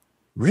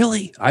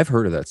 Really? I've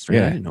heard of that strain.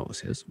 Yeah. I didn't know it was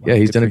his. Wow, Yeah,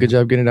 he's done a for good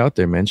him. job getting it out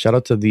there, man. Shout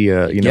out to the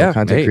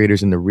content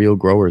creators and the real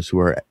growers who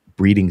are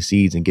breeding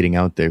seeds and getting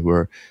out there, who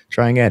are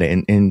trying at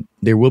it. And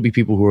there will be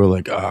people who are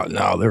like, oh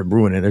no, they're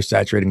ruining it, they're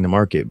saturating the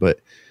market. But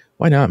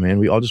why not, man?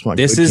 We all just want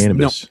good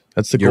cannabis.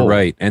 That's the goal. You're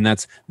right, and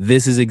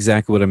this is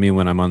exactly what I mean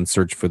when I'm on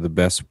search for the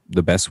best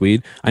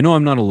weed. I know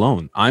I'm not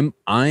alone. I'm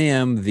not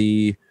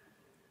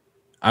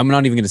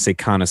even going to say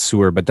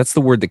connoisseur, but that's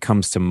the word that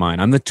comes to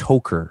mind. I'm the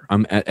toker.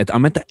 I'm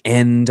at the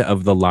end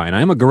of the line.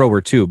 I'm a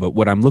grower too, but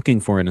what I'm looking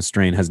for in a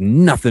strain has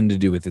nothing to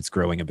do with its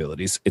growing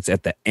abilities. It's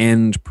at the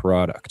end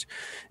product,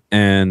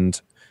 and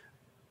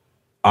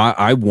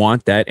I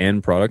want that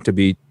end product to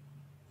be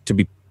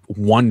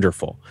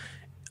wonderful.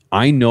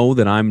 I know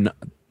that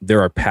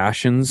there are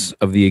passions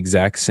of the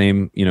exact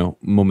same,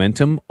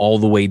 momentum all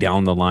the way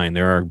down the line.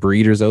 There are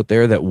breeders out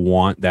there that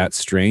want that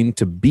strain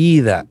to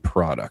be that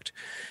product.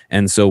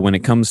 And so when it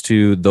comes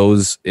to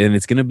those, and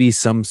it's going to be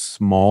some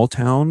small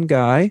town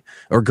guy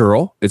or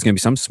girl, it's going to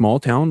be some small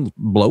town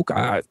bloke,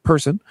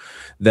 person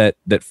that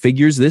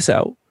figures this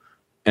out.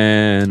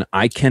 And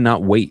I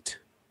cannot wait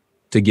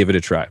to give it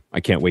a try. I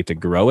can't wait to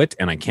grow it,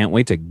 and I can't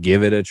wait to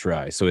give it a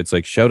try. So it's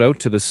like, shout out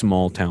to the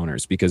small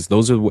towners, because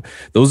those are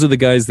the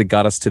guys that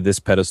got us to this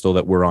pedestal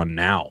that we're on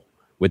now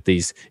with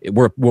these.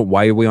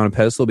 Why are we on a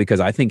pedestal?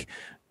 Because I think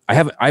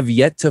I've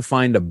yet to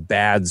find a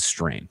bad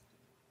strain.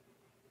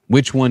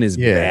 Which one is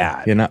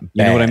bad? Yeah, not bad.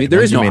 You know what I mean?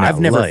 There is no, I've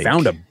never like.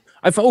 found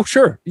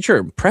sure.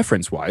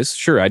 Preference wise.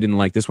 Sure. I didn't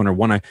like this one, or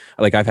one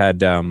I've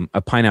had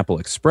a Pineapple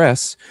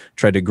Express,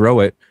 tried to grow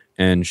it,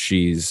 and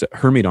she's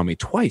hermied on me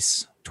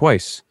twice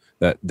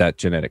that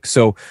genetic.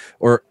 So,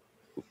 or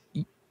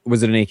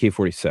was it an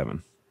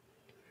AK-47?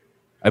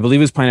 I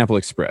believe it was Pineapple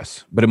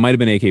Express, but it might've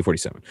been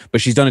AK-47,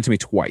 but she's done it to me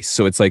twice.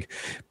 So it's like,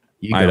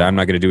 I'm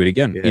not going to do it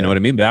again. Yeah. You know what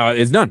I mean? But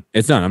it's done.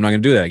 I'm not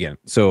going to do that again.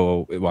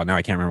 So, now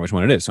I can't remember which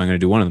one it is. So I'm going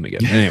to do one of them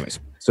again. Anyways.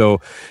 So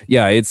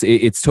yeah,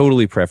 it's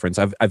totally preference.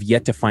 I've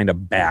yet to find a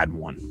bad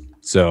one.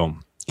 So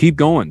keep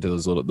going to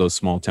those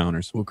small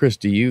towners. Well, Chris,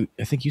 I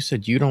think you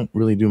said you don't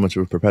really do much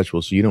of a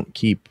perpetual, so you don't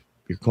keep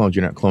your clones.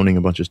 You're not cloning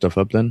a bunch of stuff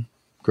up then?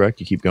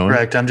 Correct? You keep going?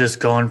 Correct. I'm just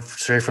going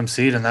straight from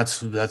seed, and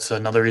that's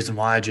another reason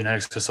why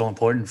genetics is so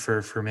important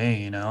for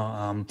me.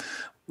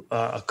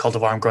 A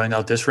cultivar I'm growing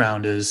out this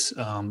round is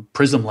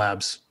Prism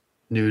Labs,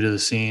 new to the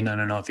scene. I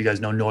don't know if you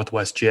guys know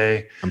Northwest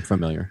J. I'm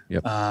familiar.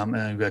 Yep.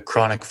 And we've got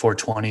Chronic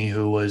 420,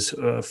 who was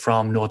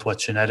from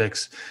Northwest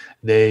Genetics.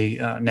 They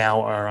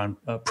now are on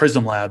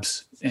Prism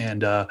Labs,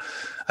 and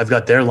I've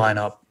got their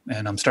lineup,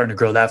 and I'm starting to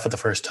grow that for the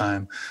first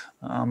time.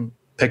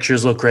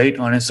 Pictures look great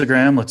on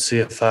Instagram. Let's see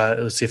if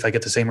I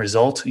get the same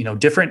result.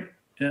 Different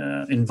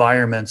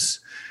environments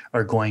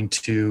are going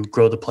to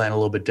grow the plant a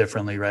little bit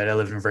differently, right? I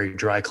live in a very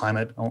dry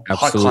climate,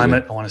 hot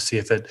climate. I want to see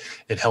if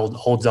it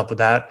holds up with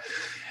that.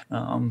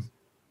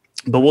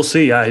 But we'll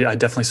see. I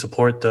definitely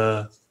support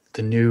the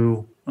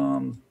new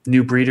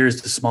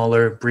breeders, the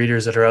smaller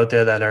breeders that are out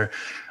there that are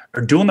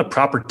doing the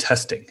proper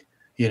testing.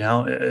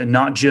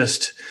 Not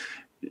just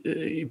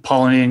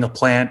pollinating a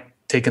plant,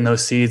 taking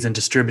those seeds and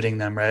distributing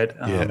them, right?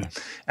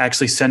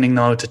 Actually sending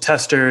them out to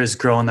testers,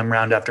 growing them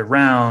round after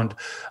round.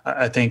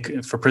 I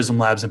think for Prism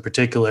Labs in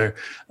particular,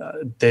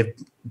 they've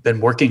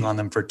been working on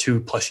them for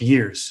 2+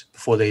 years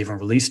before they even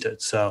released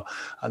it. So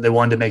they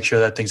wanted to make sure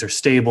that things are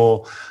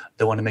stable.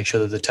 They want to make sure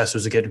that the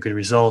testers are getting a good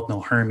result,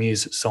 no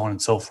hermes, so on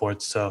and so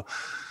forth. So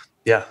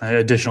yeah,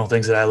 additional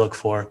things that I look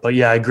for. But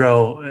yeah, I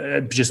grow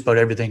just about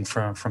everything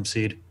from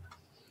seed.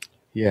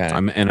 Yeah,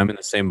 I'm in the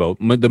same boat.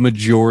 The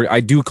majority, I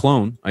do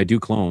clone,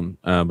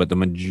 but the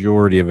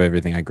majority of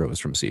everything I grow is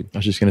from seed. I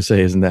was just gonna say,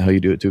 isn't that how you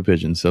do it too,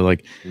 Pigeon? So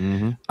like,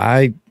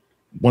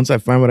 once I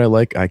find what I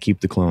like, I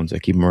keep the clones, I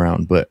keep them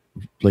around. But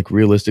like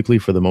realistically,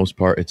 for the most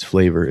part, it's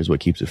flavor is what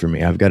keeps it for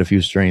me. I've got a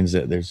few strains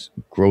that there's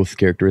growth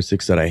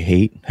characteristics that I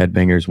hate.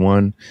 Headbangers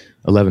 1,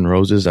 11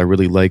 Roses I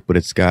really like, but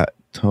it's got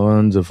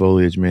tons of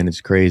foliage, man.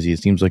 It's crazy. It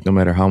seems like no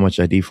matter how much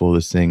I defoliate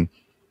this thing,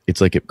 it's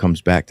like it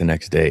comes back the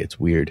next day. It's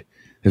weird.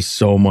 There's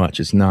so much.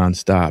 It's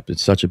nonstop.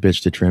 It's such a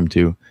bitch to trim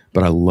too,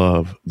 but I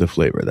love the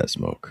flavor of that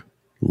smoke.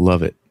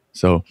 Love it.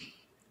 So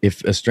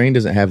if a strain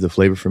doesn't have the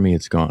flavor for me,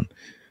 it's gone.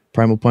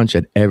 Primal Punch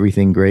had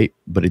everything great,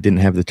 but it didn't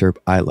have the terp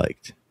I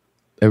liked.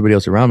 Everybody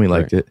else around me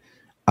liked it.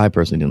 I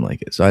personally didn't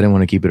like it, so I didn't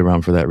want to keep it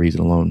around for that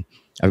reason alone.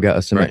 I've got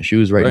a Cement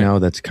Shoes right now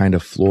that's kind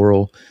of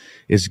floral.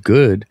 It's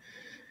good,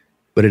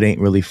 but it ain't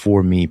really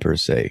for me per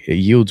se. It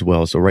yields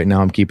well, so right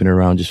now I'm keeping it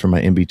around just for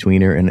my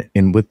in-betweener.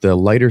 And with the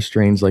lighter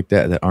strains like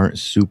that aren't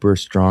super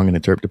strong in the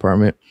terp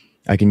department,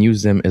 I can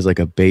use them as like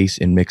a base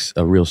and mix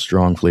a real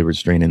strong flavored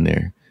strain in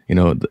there. You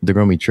know, the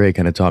Grow Me Trey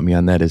kind of taught me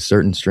on that, is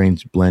certain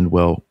strains blend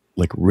well,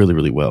 like really,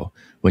 really well,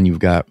 when you've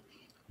got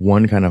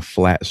one kind of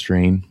flat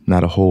strain,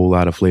 not a whole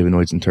lot of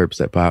flavonoids and terps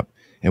that pop,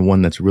 and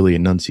one that's really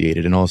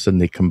enunciated, and all of a sudden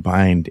they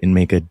combined and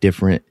make a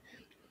different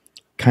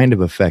kind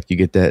of effect. You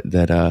get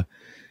that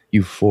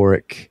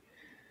euphoric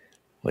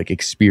like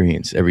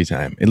experience every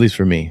time, at least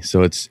for me.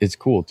 So it's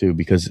cool too,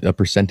 because a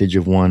percentage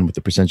of one with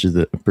the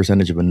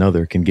percentage of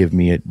another can give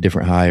me a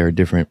different high or a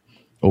different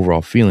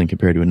overall feeling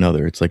compared to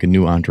another. It's like a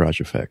new entourage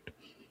effect.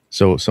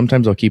 So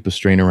sometimes I'll keep a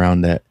strain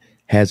around that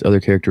has other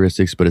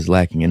characteristics but is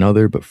lacking in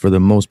other, but for the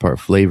most part,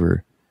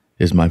 flavor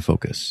is my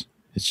focus.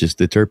 It's just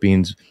the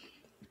terpenes,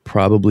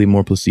 probably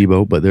more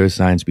placebo, but there is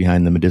science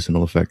behind the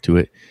medicinal effect to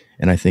it,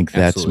 and I think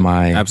that's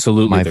my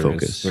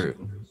focus.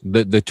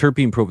 The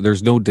terpene profile,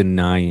 there's no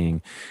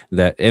denying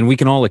that, and we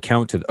can all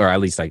account to, or at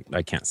least I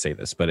can't say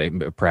this, but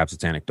perhaps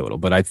it's anecdotal,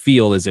 but I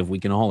feel as if we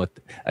can all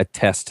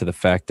attest to the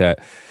fact that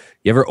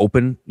you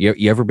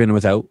ever been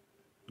without,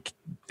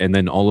 and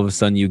then all of a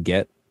sudden you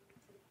get,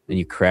 and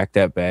you crack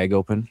that bag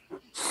open,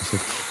 it's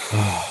like,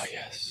 oh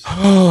yes,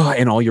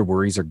 and all your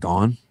worries are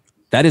gone.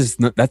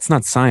 That's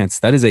not science.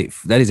 That is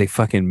a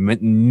fucking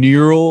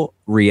neural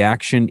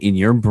reaction in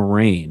your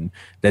brain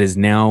that is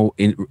now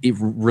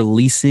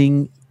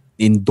releasing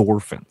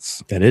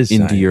endorphins. That is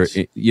into science.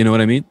 Your, you know what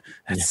I mean?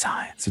 That's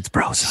science. It's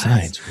bro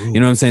science. You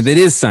know what I'm saying? That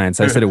is science.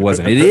 I said it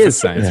wasn't. It is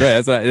science.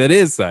 Right? That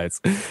is science.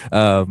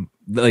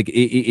 Like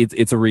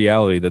it's a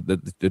reality that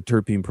the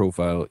terpene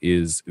profile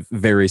is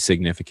very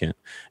significant.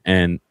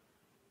 And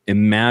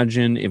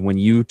imagine if when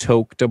you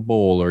toked a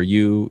bowl or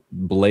you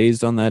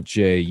blazed on that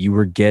J, you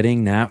were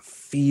getting that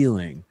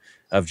feeling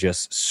of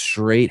just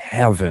straight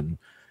heaven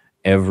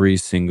every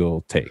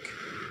single take.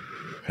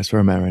 That's where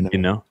I'm at right now. You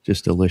know,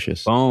 just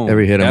delicious. Boom.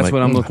 Every hit. That's I'm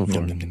what like, I'm looking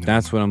for.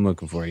 That's what I'm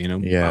looking for. You know.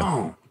 Yeah.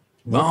 Boom.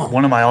 Boom.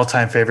 One of my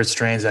all-time favorite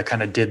strains that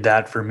kind of did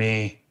that for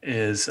me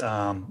is,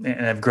 and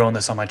I've grown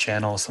this on my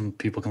channel. Some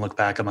people can look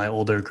back at my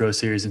older Grow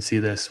series and see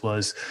this,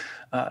 was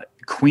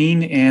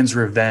Queen Anne's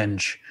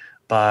Revenge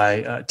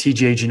by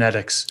TJ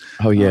Genetics.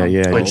 Oh yeah,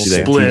 which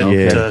split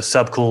to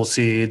Subcool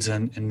Seeds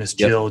and Miss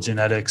Jill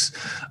Genetics.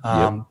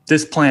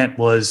 This plant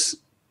was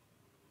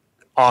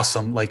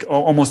awesome, like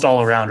almost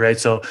all around, right?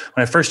 So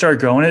when I first started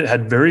growing it, it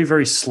had very,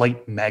 very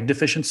slight mag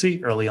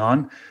deficiency early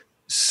on.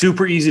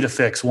 Super easy to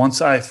fix.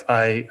 Once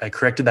I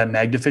corrected that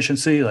mag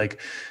deficiency,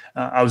 like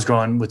I was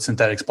growing with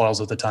synthetics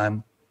bottles at the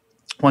time.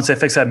 Once I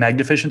fixed that mag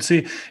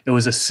deficiency, it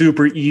was a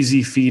super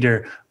easy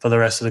feeder for the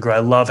rest of the grow. I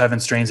love having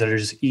strains that are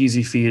just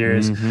easy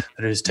feeders, that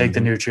just take the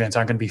nutrients,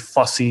 aren't going to be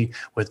fussy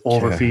with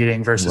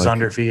overfeeding versus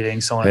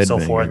underfeeding, so on and so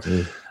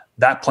forth.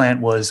 That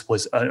plant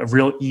was a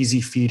real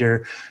easy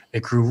feeder.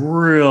 It grew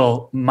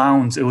real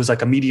mounds. It was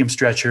like a medium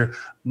stretcher,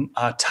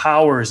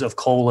 towers of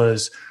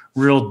colas,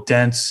 real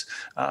dense,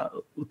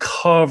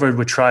 covered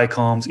with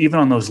trichomes,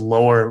 even on those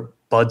lower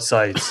bud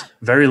sites,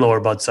 very lower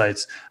bud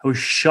sites. I was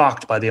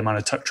shocked by the amount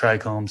of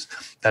trichomes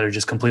that are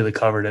just completely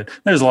covered it.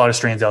 There's a lot of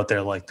strains out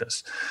there like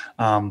this.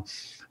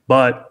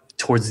 But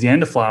towards the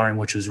end of flowering,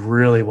 which was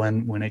really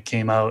when it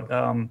came out,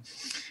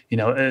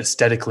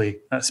 aesthetically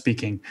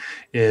speaking,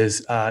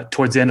 is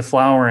towards the end of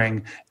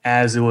flowering,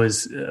 as it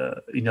was,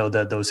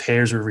 those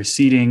hairs were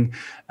receding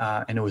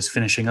and it was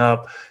finishing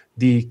up,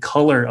 the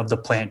color of the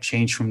plant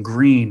changed from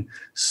green,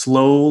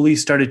 slowly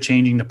started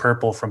changing to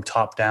purple from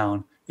top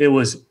down. It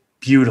was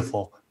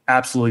beautiful,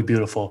 absolutely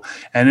beautiful.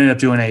 And I ended up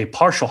doing a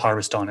partial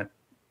harvest on it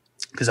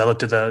because I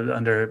looked at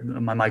under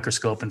my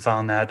microscope and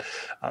found that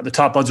the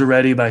top buds were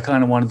ready, but I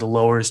kind of wanted the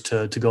lowers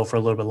to go for a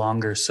little bit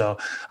longer. So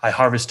I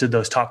harvested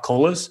those top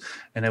colas,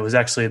 and it was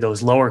actually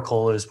those lower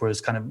colas where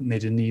it's kind of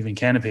made an even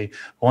canopy.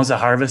 But once I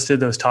harvested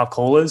those top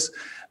colas,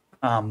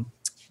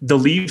 the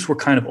leaves were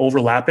kind of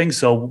overlapping.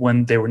 So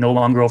when they were no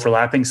longer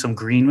overlapping, some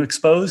green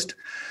exposed.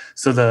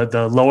 So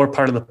the lower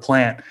part of the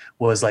plant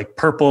was like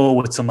purple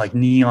with some like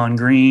neon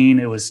green.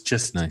 It was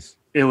just nice.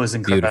 It was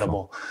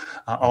incredible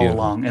all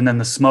along. And then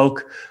the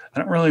smoke, I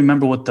don't really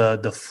remember what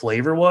the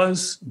flavor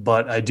was,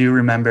 but I do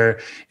remember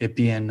it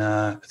being,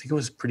 I think it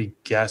was a pretty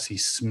gassy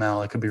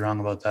smell. I could be wrong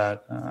about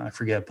that. I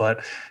forget.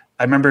 But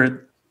I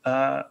remember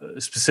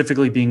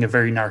specifically being a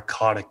very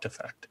narcotic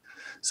effect.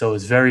 So it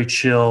was very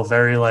chill,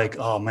 very like,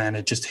 oh man,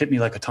 it just hit me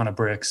like a ton of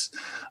bricks.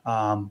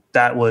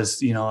 That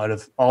was, out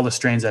of all the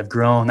strains I've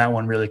grown, that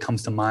one really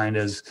comes to mind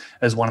as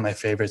one of my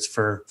favorites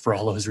for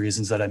all those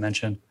reasons that I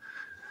mentioned.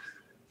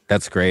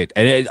 That's great.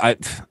 And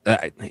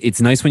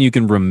it's nice when you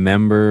can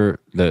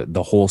remember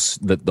the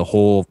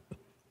whole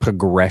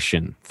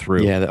progression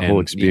through. Yeah, that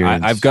whole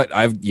experience.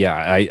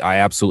 I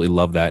absolutely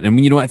love that.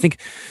 And I think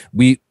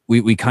we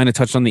we kind of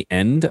touched on the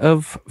end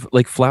of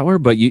like flower,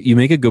 but you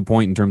make a good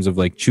point in terms of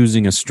like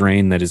choosing a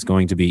strain that is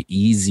going to be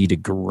easy to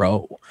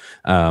grow.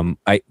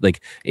 I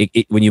like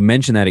it when you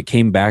mentioned that, it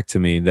came back to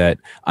me that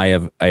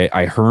I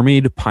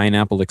Hermied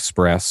Pineapple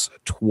Express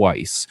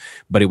twice,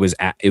 but it was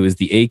the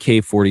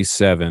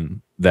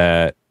AK-47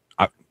 that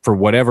for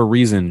whatever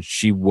reason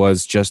she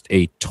was just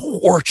a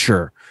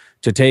torture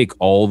to take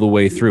all the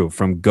way through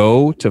from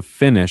go to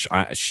finish.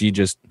 She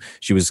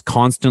was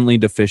constantly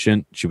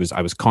deficient.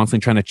 I was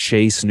constantly trying to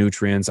chase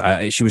nutrients.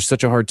 She was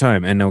such a hard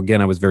time. And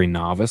again, I was very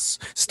novice,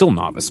 still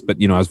novice, but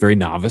I was very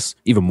novice,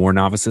 even more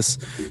novices.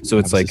 So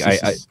it's like,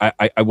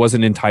 I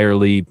wasn't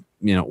entirely,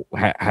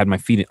 had my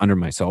feet under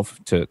myself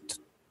to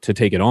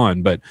take it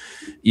on, but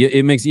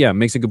it makes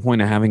a good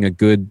point of having a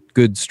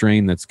good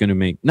strain that's going to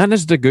make not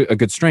necessarily a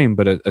good strain,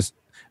 but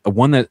a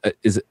one that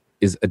is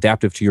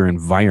adaptive to your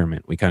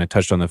environment. We kind of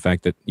touched on the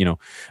fact that,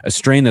 a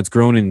strain that's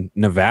grown in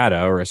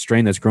Nevada or a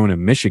strain that's grown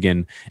in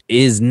Michigan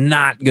is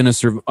not going to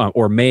survive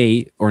or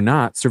may or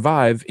not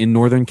survive in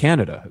Northern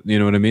Canada. You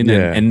know what I mean?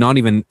 Yeah. And not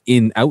even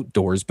in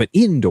outdoors, but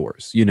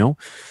indoors,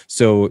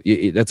 So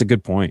that's a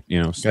good point.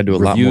 Got to do a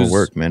lot more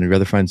work, man. I'd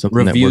rather find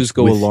something that works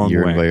go with a long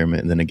your way.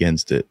 environment than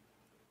against it.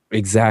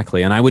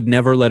 Exactly. And I would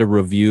never let a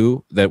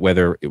review that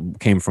whether it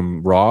came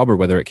from Rob or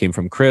whether it came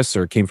from Chris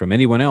or came from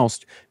anyone else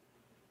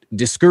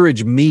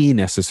discourage me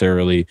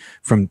necessarily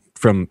from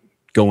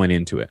going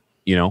into it.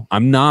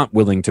 I'm not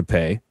willing to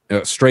pay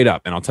straight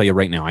up. And I'll tell you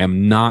right now, I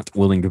am not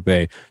willing to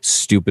pay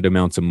stupid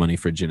amounts of money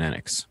for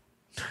genetics.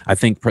 I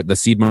think the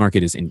seed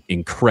market is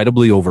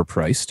incredibly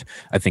overpriced.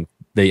 I think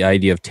the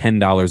idea of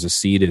 $10 a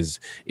seed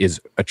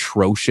is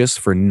atrocious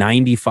for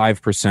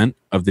 95%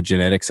 of the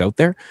genetics out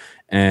there.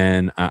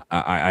 And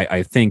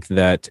I think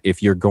that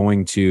if you're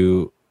going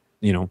to,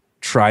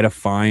 try to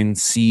find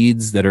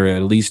seeds that are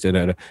at least at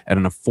an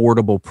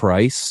affordable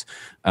price.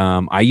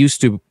 I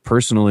used to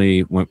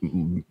personally,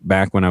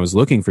 back when I was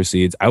looking for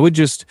seeds, I would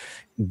just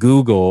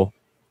Google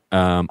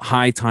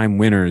high time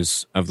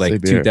winners of like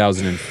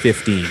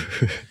 2015.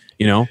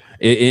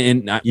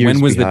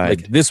 When was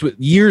this was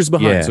years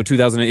behind? Yeah. So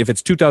 2000. If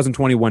it's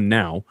 2021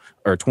 now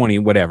or 20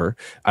 whatever,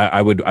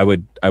 I would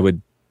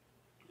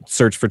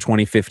search for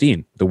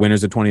 2015, the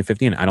winners of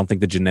 2015. I don't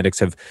think the genetics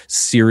have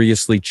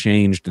seriously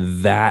changed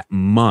that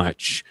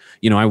much.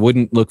 I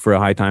wouldn't look for a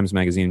High Times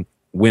magazine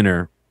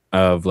winner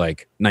of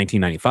like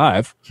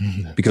 1995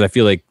 because I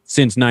feel like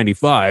since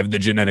 95, the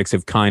genetics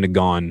have kind of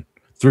gone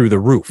through the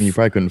roof. And you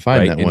probably couldn't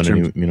find that one.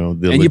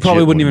 And you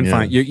probably wouldn't even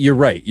find. You're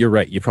right.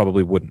 You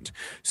probably wouldn't.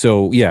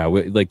 So yeah,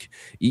 like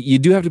you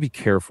do have to be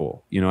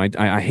careful.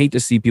 I hate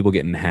to see people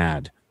getting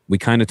had. We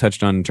kind of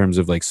touched on in terms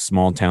of like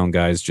small town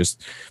guys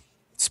just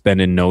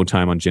spending no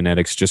time on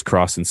genetics, just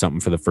crossing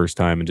something for the first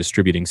time and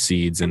distributing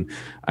seeds. And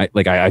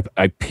I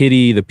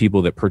pity the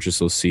people that purchase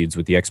those seeds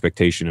with the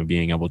expectation of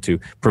being able to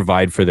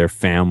provide for their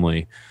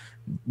family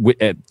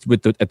at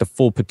the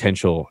full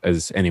potential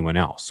as anyone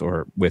else,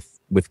 or with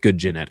good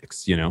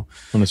genetics, And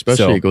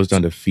especially it goes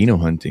down to pheno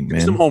hunting,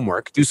 man. Do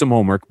some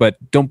homework,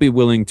 but don't be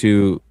willing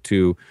to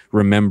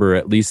remember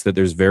at least that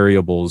there's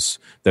variables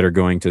that are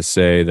going to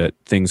say that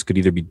things could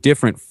either be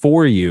different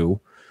for you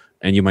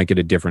and you might get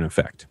a different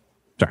effect.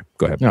 Sorry,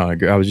 go ahead. No,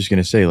 I was just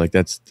going to say, like,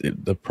 that's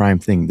the prime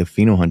thing, the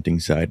pheno hunting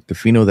side. The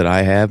pheno that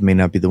I have may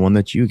not be the one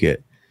that you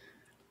get.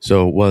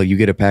 So, you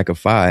get a pack of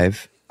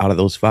 5. Out of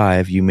those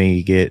 5, you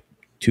may get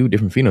 2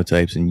 different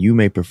phenotypes, and you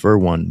may prefer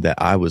one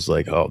that I was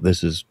like, oh,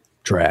 this is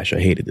trash. I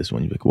hated this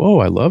one. You're like, whoa,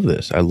 I love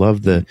this. I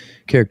love the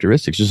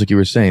characteristics. Just like you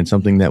were saying,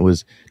 something that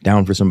was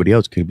down for somebody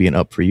else could be an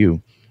up for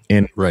you.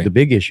 And The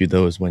big issue,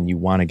 though, is when you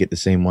want to get the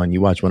same one.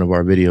 You watch one of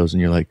our videos, and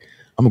you're like,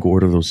 I'm going to go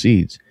order those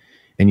seeds.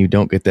 And you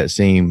don't get that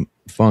same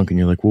funk, and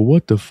you're like, well,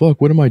 what the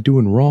fuck? What am I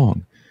doing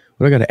wrong?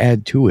 What do I got to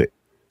add to it?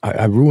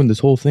 I ruined this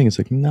whole thing. It's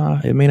like, nah,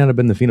 it may not have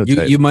been the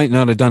phenotype. You might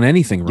not have done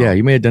anything wrong. Yeah,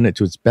 you may have done it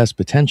to its best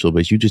potential,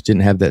 but you just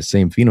didn't have that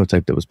same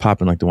phenotype that was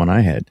popping like the one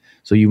I had.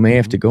 So you may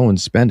have to go and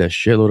spend a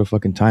shitload of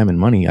fucking time and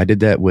money. I did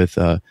that with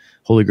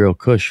Holy Grail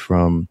Kush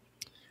from,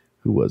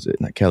 who was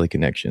it? Not Cali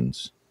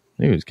Connections.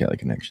 Maybe it was Cali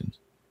Connections.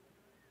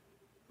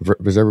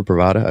 Reserva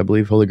Privada, I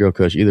believe. Holy Grail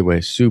Kush. Either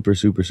way, super,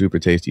 super, super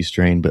tasty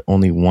strain, but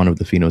only one of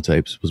the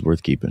phenotypes was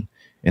worth keeping.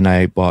 And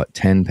I bought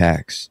 10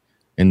 packs,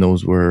 and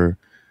those were,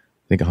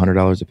 I think,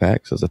 $100 a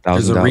pack. So it's $1,000.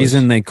 There's a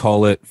reason they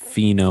call it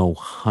pheno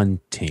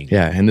hunting.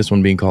 Yeah, and this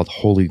one being called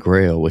Holy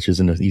Grail, which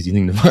isn't an easy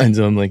thing to find.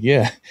 So I'm like,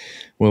 yeah,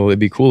 well, it'd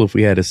be cool if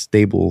we had a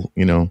stable,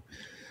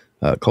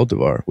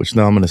 cultivar, which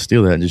now I'm going to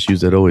steal that and just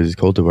use that always as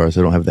cultivar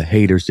so I don't have the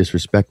haters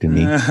disrespecting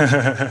me.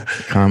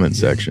 Comment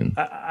section.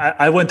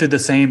 I went through the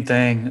same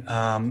thing,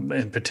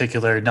 in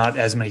particular, not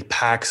as many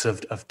packs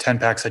of 10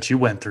 packs that you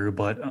went through,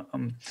 but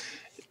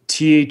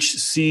TH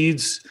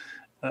Seeds,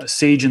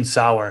 Sage and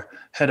Sour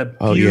had a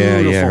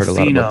beautiful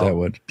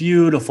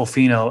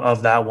pheno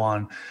of that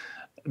one.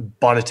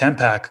 Bought a 10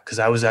 pack because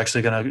I was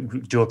actually going to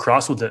do a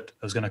cross with it.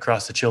 I was going to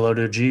cross the Chill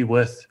OG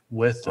with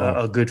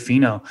a good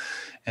pheno.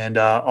 And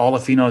all the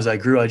phenos I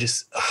grew, I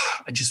just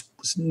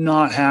was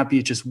not happy.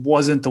 It just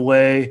wasn't the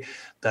way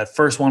that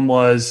first one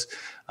was.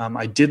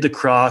 I did the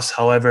cross.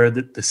 However,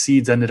 the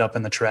seeds ended up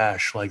in the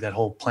trash. Like that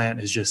whole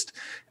plant is just,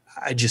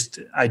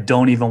 I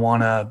don't even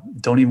want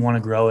to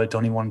grow it.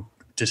 Don't even want to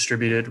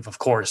distribute it. Of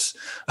course,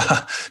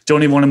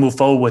 don't even want to move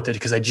forward with it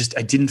because I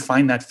didn't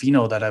find that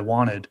pheno that I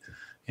wanted,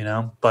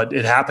 but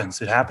it happens,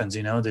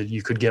 that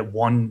you could get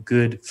one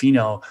good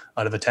pheno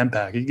out of a 10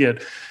 pack. You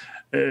get,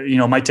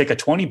 it might take a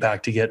 20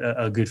 pack to get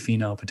a good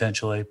pheno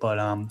potentially, but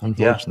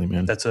unfortunately,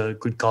 man, that's a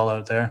good call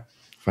out there.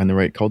 Find the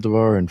right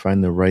cultivar and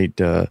find the right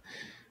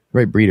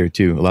breeder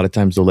too. A lot of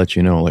times they'll let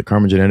you know, like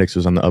Karma Genetics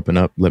was on the up and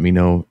up. Let me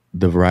know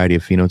the variety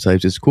of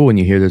phenotypes. It's cool when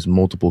you hear there's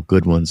multiple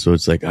good ones. So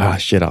it's like,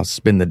 shit, I'll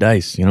spin the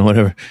dice,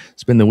 whatever,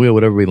 spin the wheel,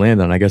 whatever we land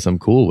on, I guess I'm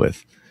cool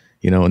with,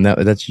 and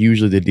that's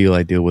usually the deal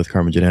I deal with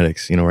Karma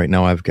Genetics. Right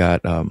now I've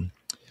got,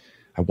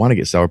 I want to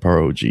get Sour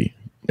Power OG.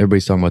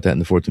 Everybody's talking about that in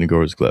the Fortune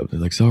Growers Club. They're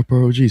like, Sour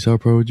Power OG,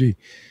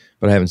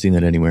 but I haven't seen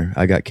that anywhere.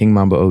 I got King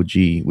Mamba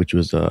OG, which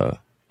was, I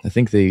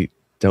think they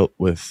dealt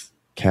with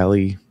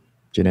Cali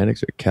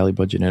Genetics or Cali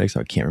Bud Genetics.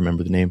 I can't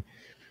remember the name.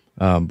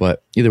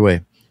 But either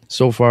way,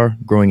 so far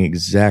growing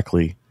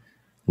exactly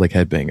like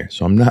Headbanger.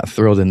 So I'm not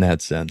thrilled in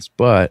that sense,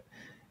 but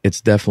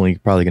it's definitely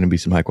probably going to be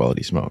some high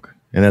quality smoke.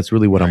 And that's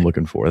really what I'm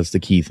looking for. That's the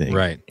key thing.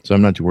 Right. So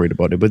I'm not too worried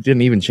about it. But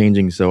then even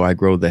changing, so I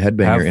grow the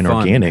Headbanger in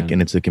organic, man.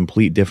 And it's a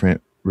complete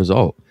different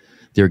result.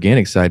 The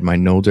organic side, my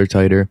nodes are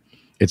tighter.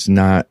 It's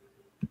not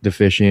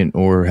deficient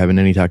or having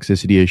any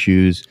toxicity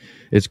issues.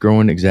 It's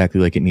growing exactly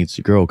like it needs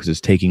to grow because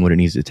it's taking what it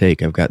needs to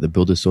take. I've got the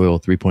Build a Soil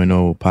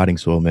 3.0 potting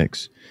soil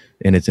mix,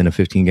 and it's in a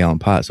 15-gallon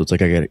pot. So it's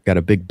like I got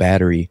a big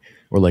battery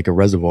or like a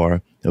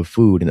reservoir of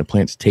food, and the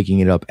plant's taking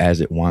it up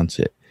as it wants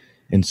it.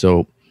 And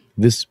so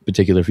this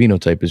particular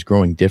phenotype is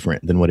growing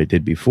different than what it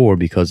did before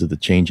because of the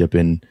change up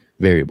in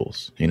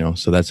variables,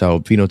 So that's how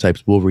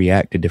phenotypes will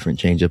react to different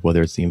change up,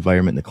 whether it's the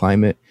environment, the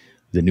climate,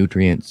 the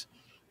nutrients,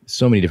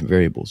 so many different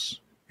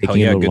variables. Hell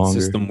yeah, good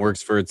system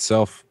works for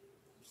itself.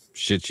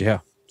 Shit, yeah.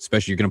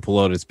 Especially you're going to pull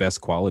out its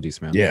best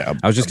qualities, man. Yeah.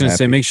 I was just going to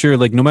say, make sure,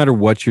 like, no matter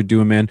what you're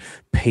doing, man,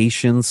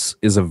 patience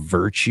is a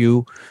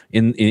virtue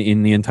in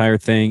the entire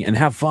thing. And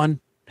have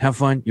fun. Have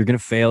fun. You're going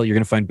to fail. You're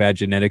going to find bad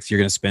genetics. You're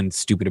going to spend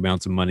stupid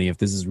amounts of money. If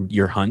this is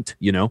your hunt,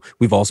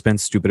 we've all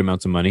spent stupid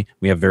amounts of money.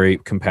 We have very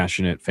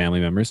compassionate family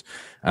members.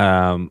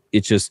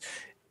 It's just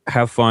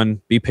have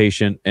fun, be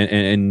patient,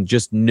 and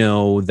just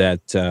know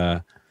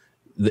that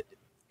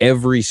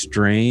every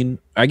strain,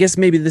 I guess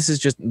maybe this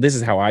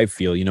is how I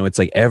feel, it's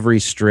like every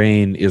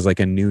strain is like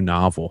a new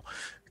novel.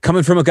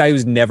 Coming from a guy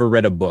who's never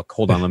read a book.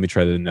 Hold on, let me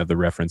try another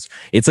reference.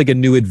 It's like a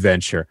new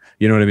adventure.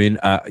 You know what I mean?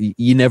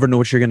 You never know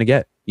what you're going to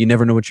get. You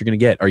never know what you're going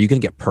to get. Are you going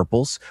to get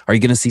purples? Are you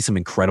going to see some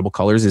incredible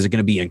colors? Is it going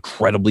to be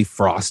incredibly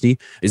frosty?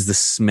 Is the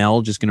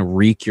smell just going to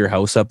reek your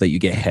house up that you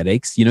get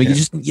headaches? You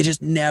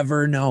just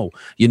never know.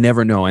 You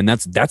never know. And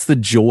that's the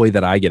joy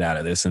that I get out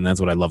of this. And that's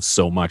what I love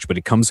so much. But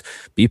it comes,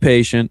 be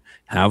patient,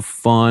 have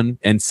fun,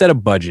 and set a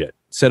budget.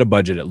 Set a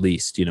budget at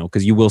least,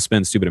 because you will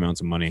spend stupid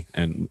amounts of money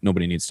and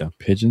nobody needs to.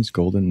 Pigeons,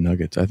 golden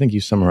nuggets. I think you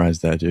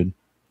summarized that, dude.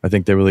 I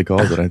think they really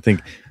called it. I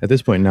think at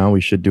this point now we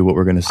should do what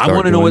we're going to start. I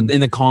want to know what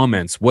in the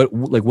comments. What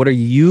are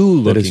you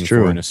looking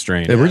for in a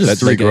strain? Yeah, we're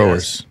just three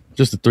growers,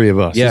 just the three of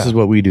us. Yeah. This is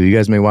what we do. You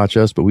guys may watch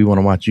us, but we want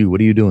to watch you.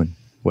 What are you doing?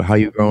 How are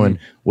you growing?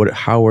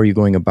 How are you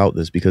going about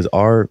this? Because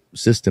our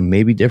system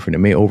may be different. It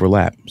may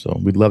overlap. So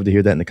we'd love to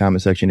hear that in the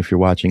comment section if you're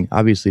watching.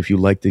 Obviously, if you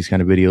like these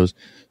kind of videos,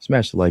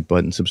 smash the like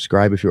button.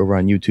 Subscribe if you're over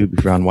on YouTube.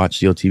 If you're on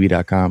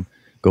watchcltv.com,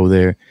 go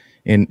there.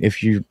 And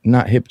if you're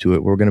not hip to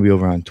it, we're going to be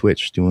over on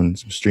Twitch doing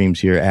some streams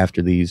here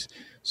after these.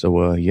 So,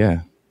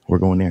 we're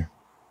going there.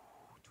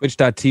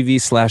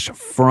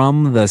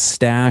 Twitch.tv/From the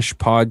Stash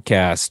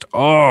Podcast.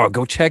 Oh,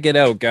 go check it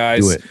out,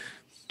 guys.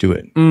 Do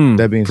it.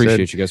 That being said,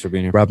 appreciate you guys for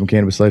being here. Rob from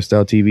Cannabis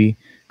Lifestyle TV,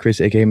 Chris,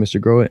 aka Mr.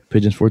 Grow It,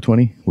 Pigeons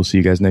 420. We'll see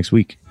you guys next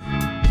week.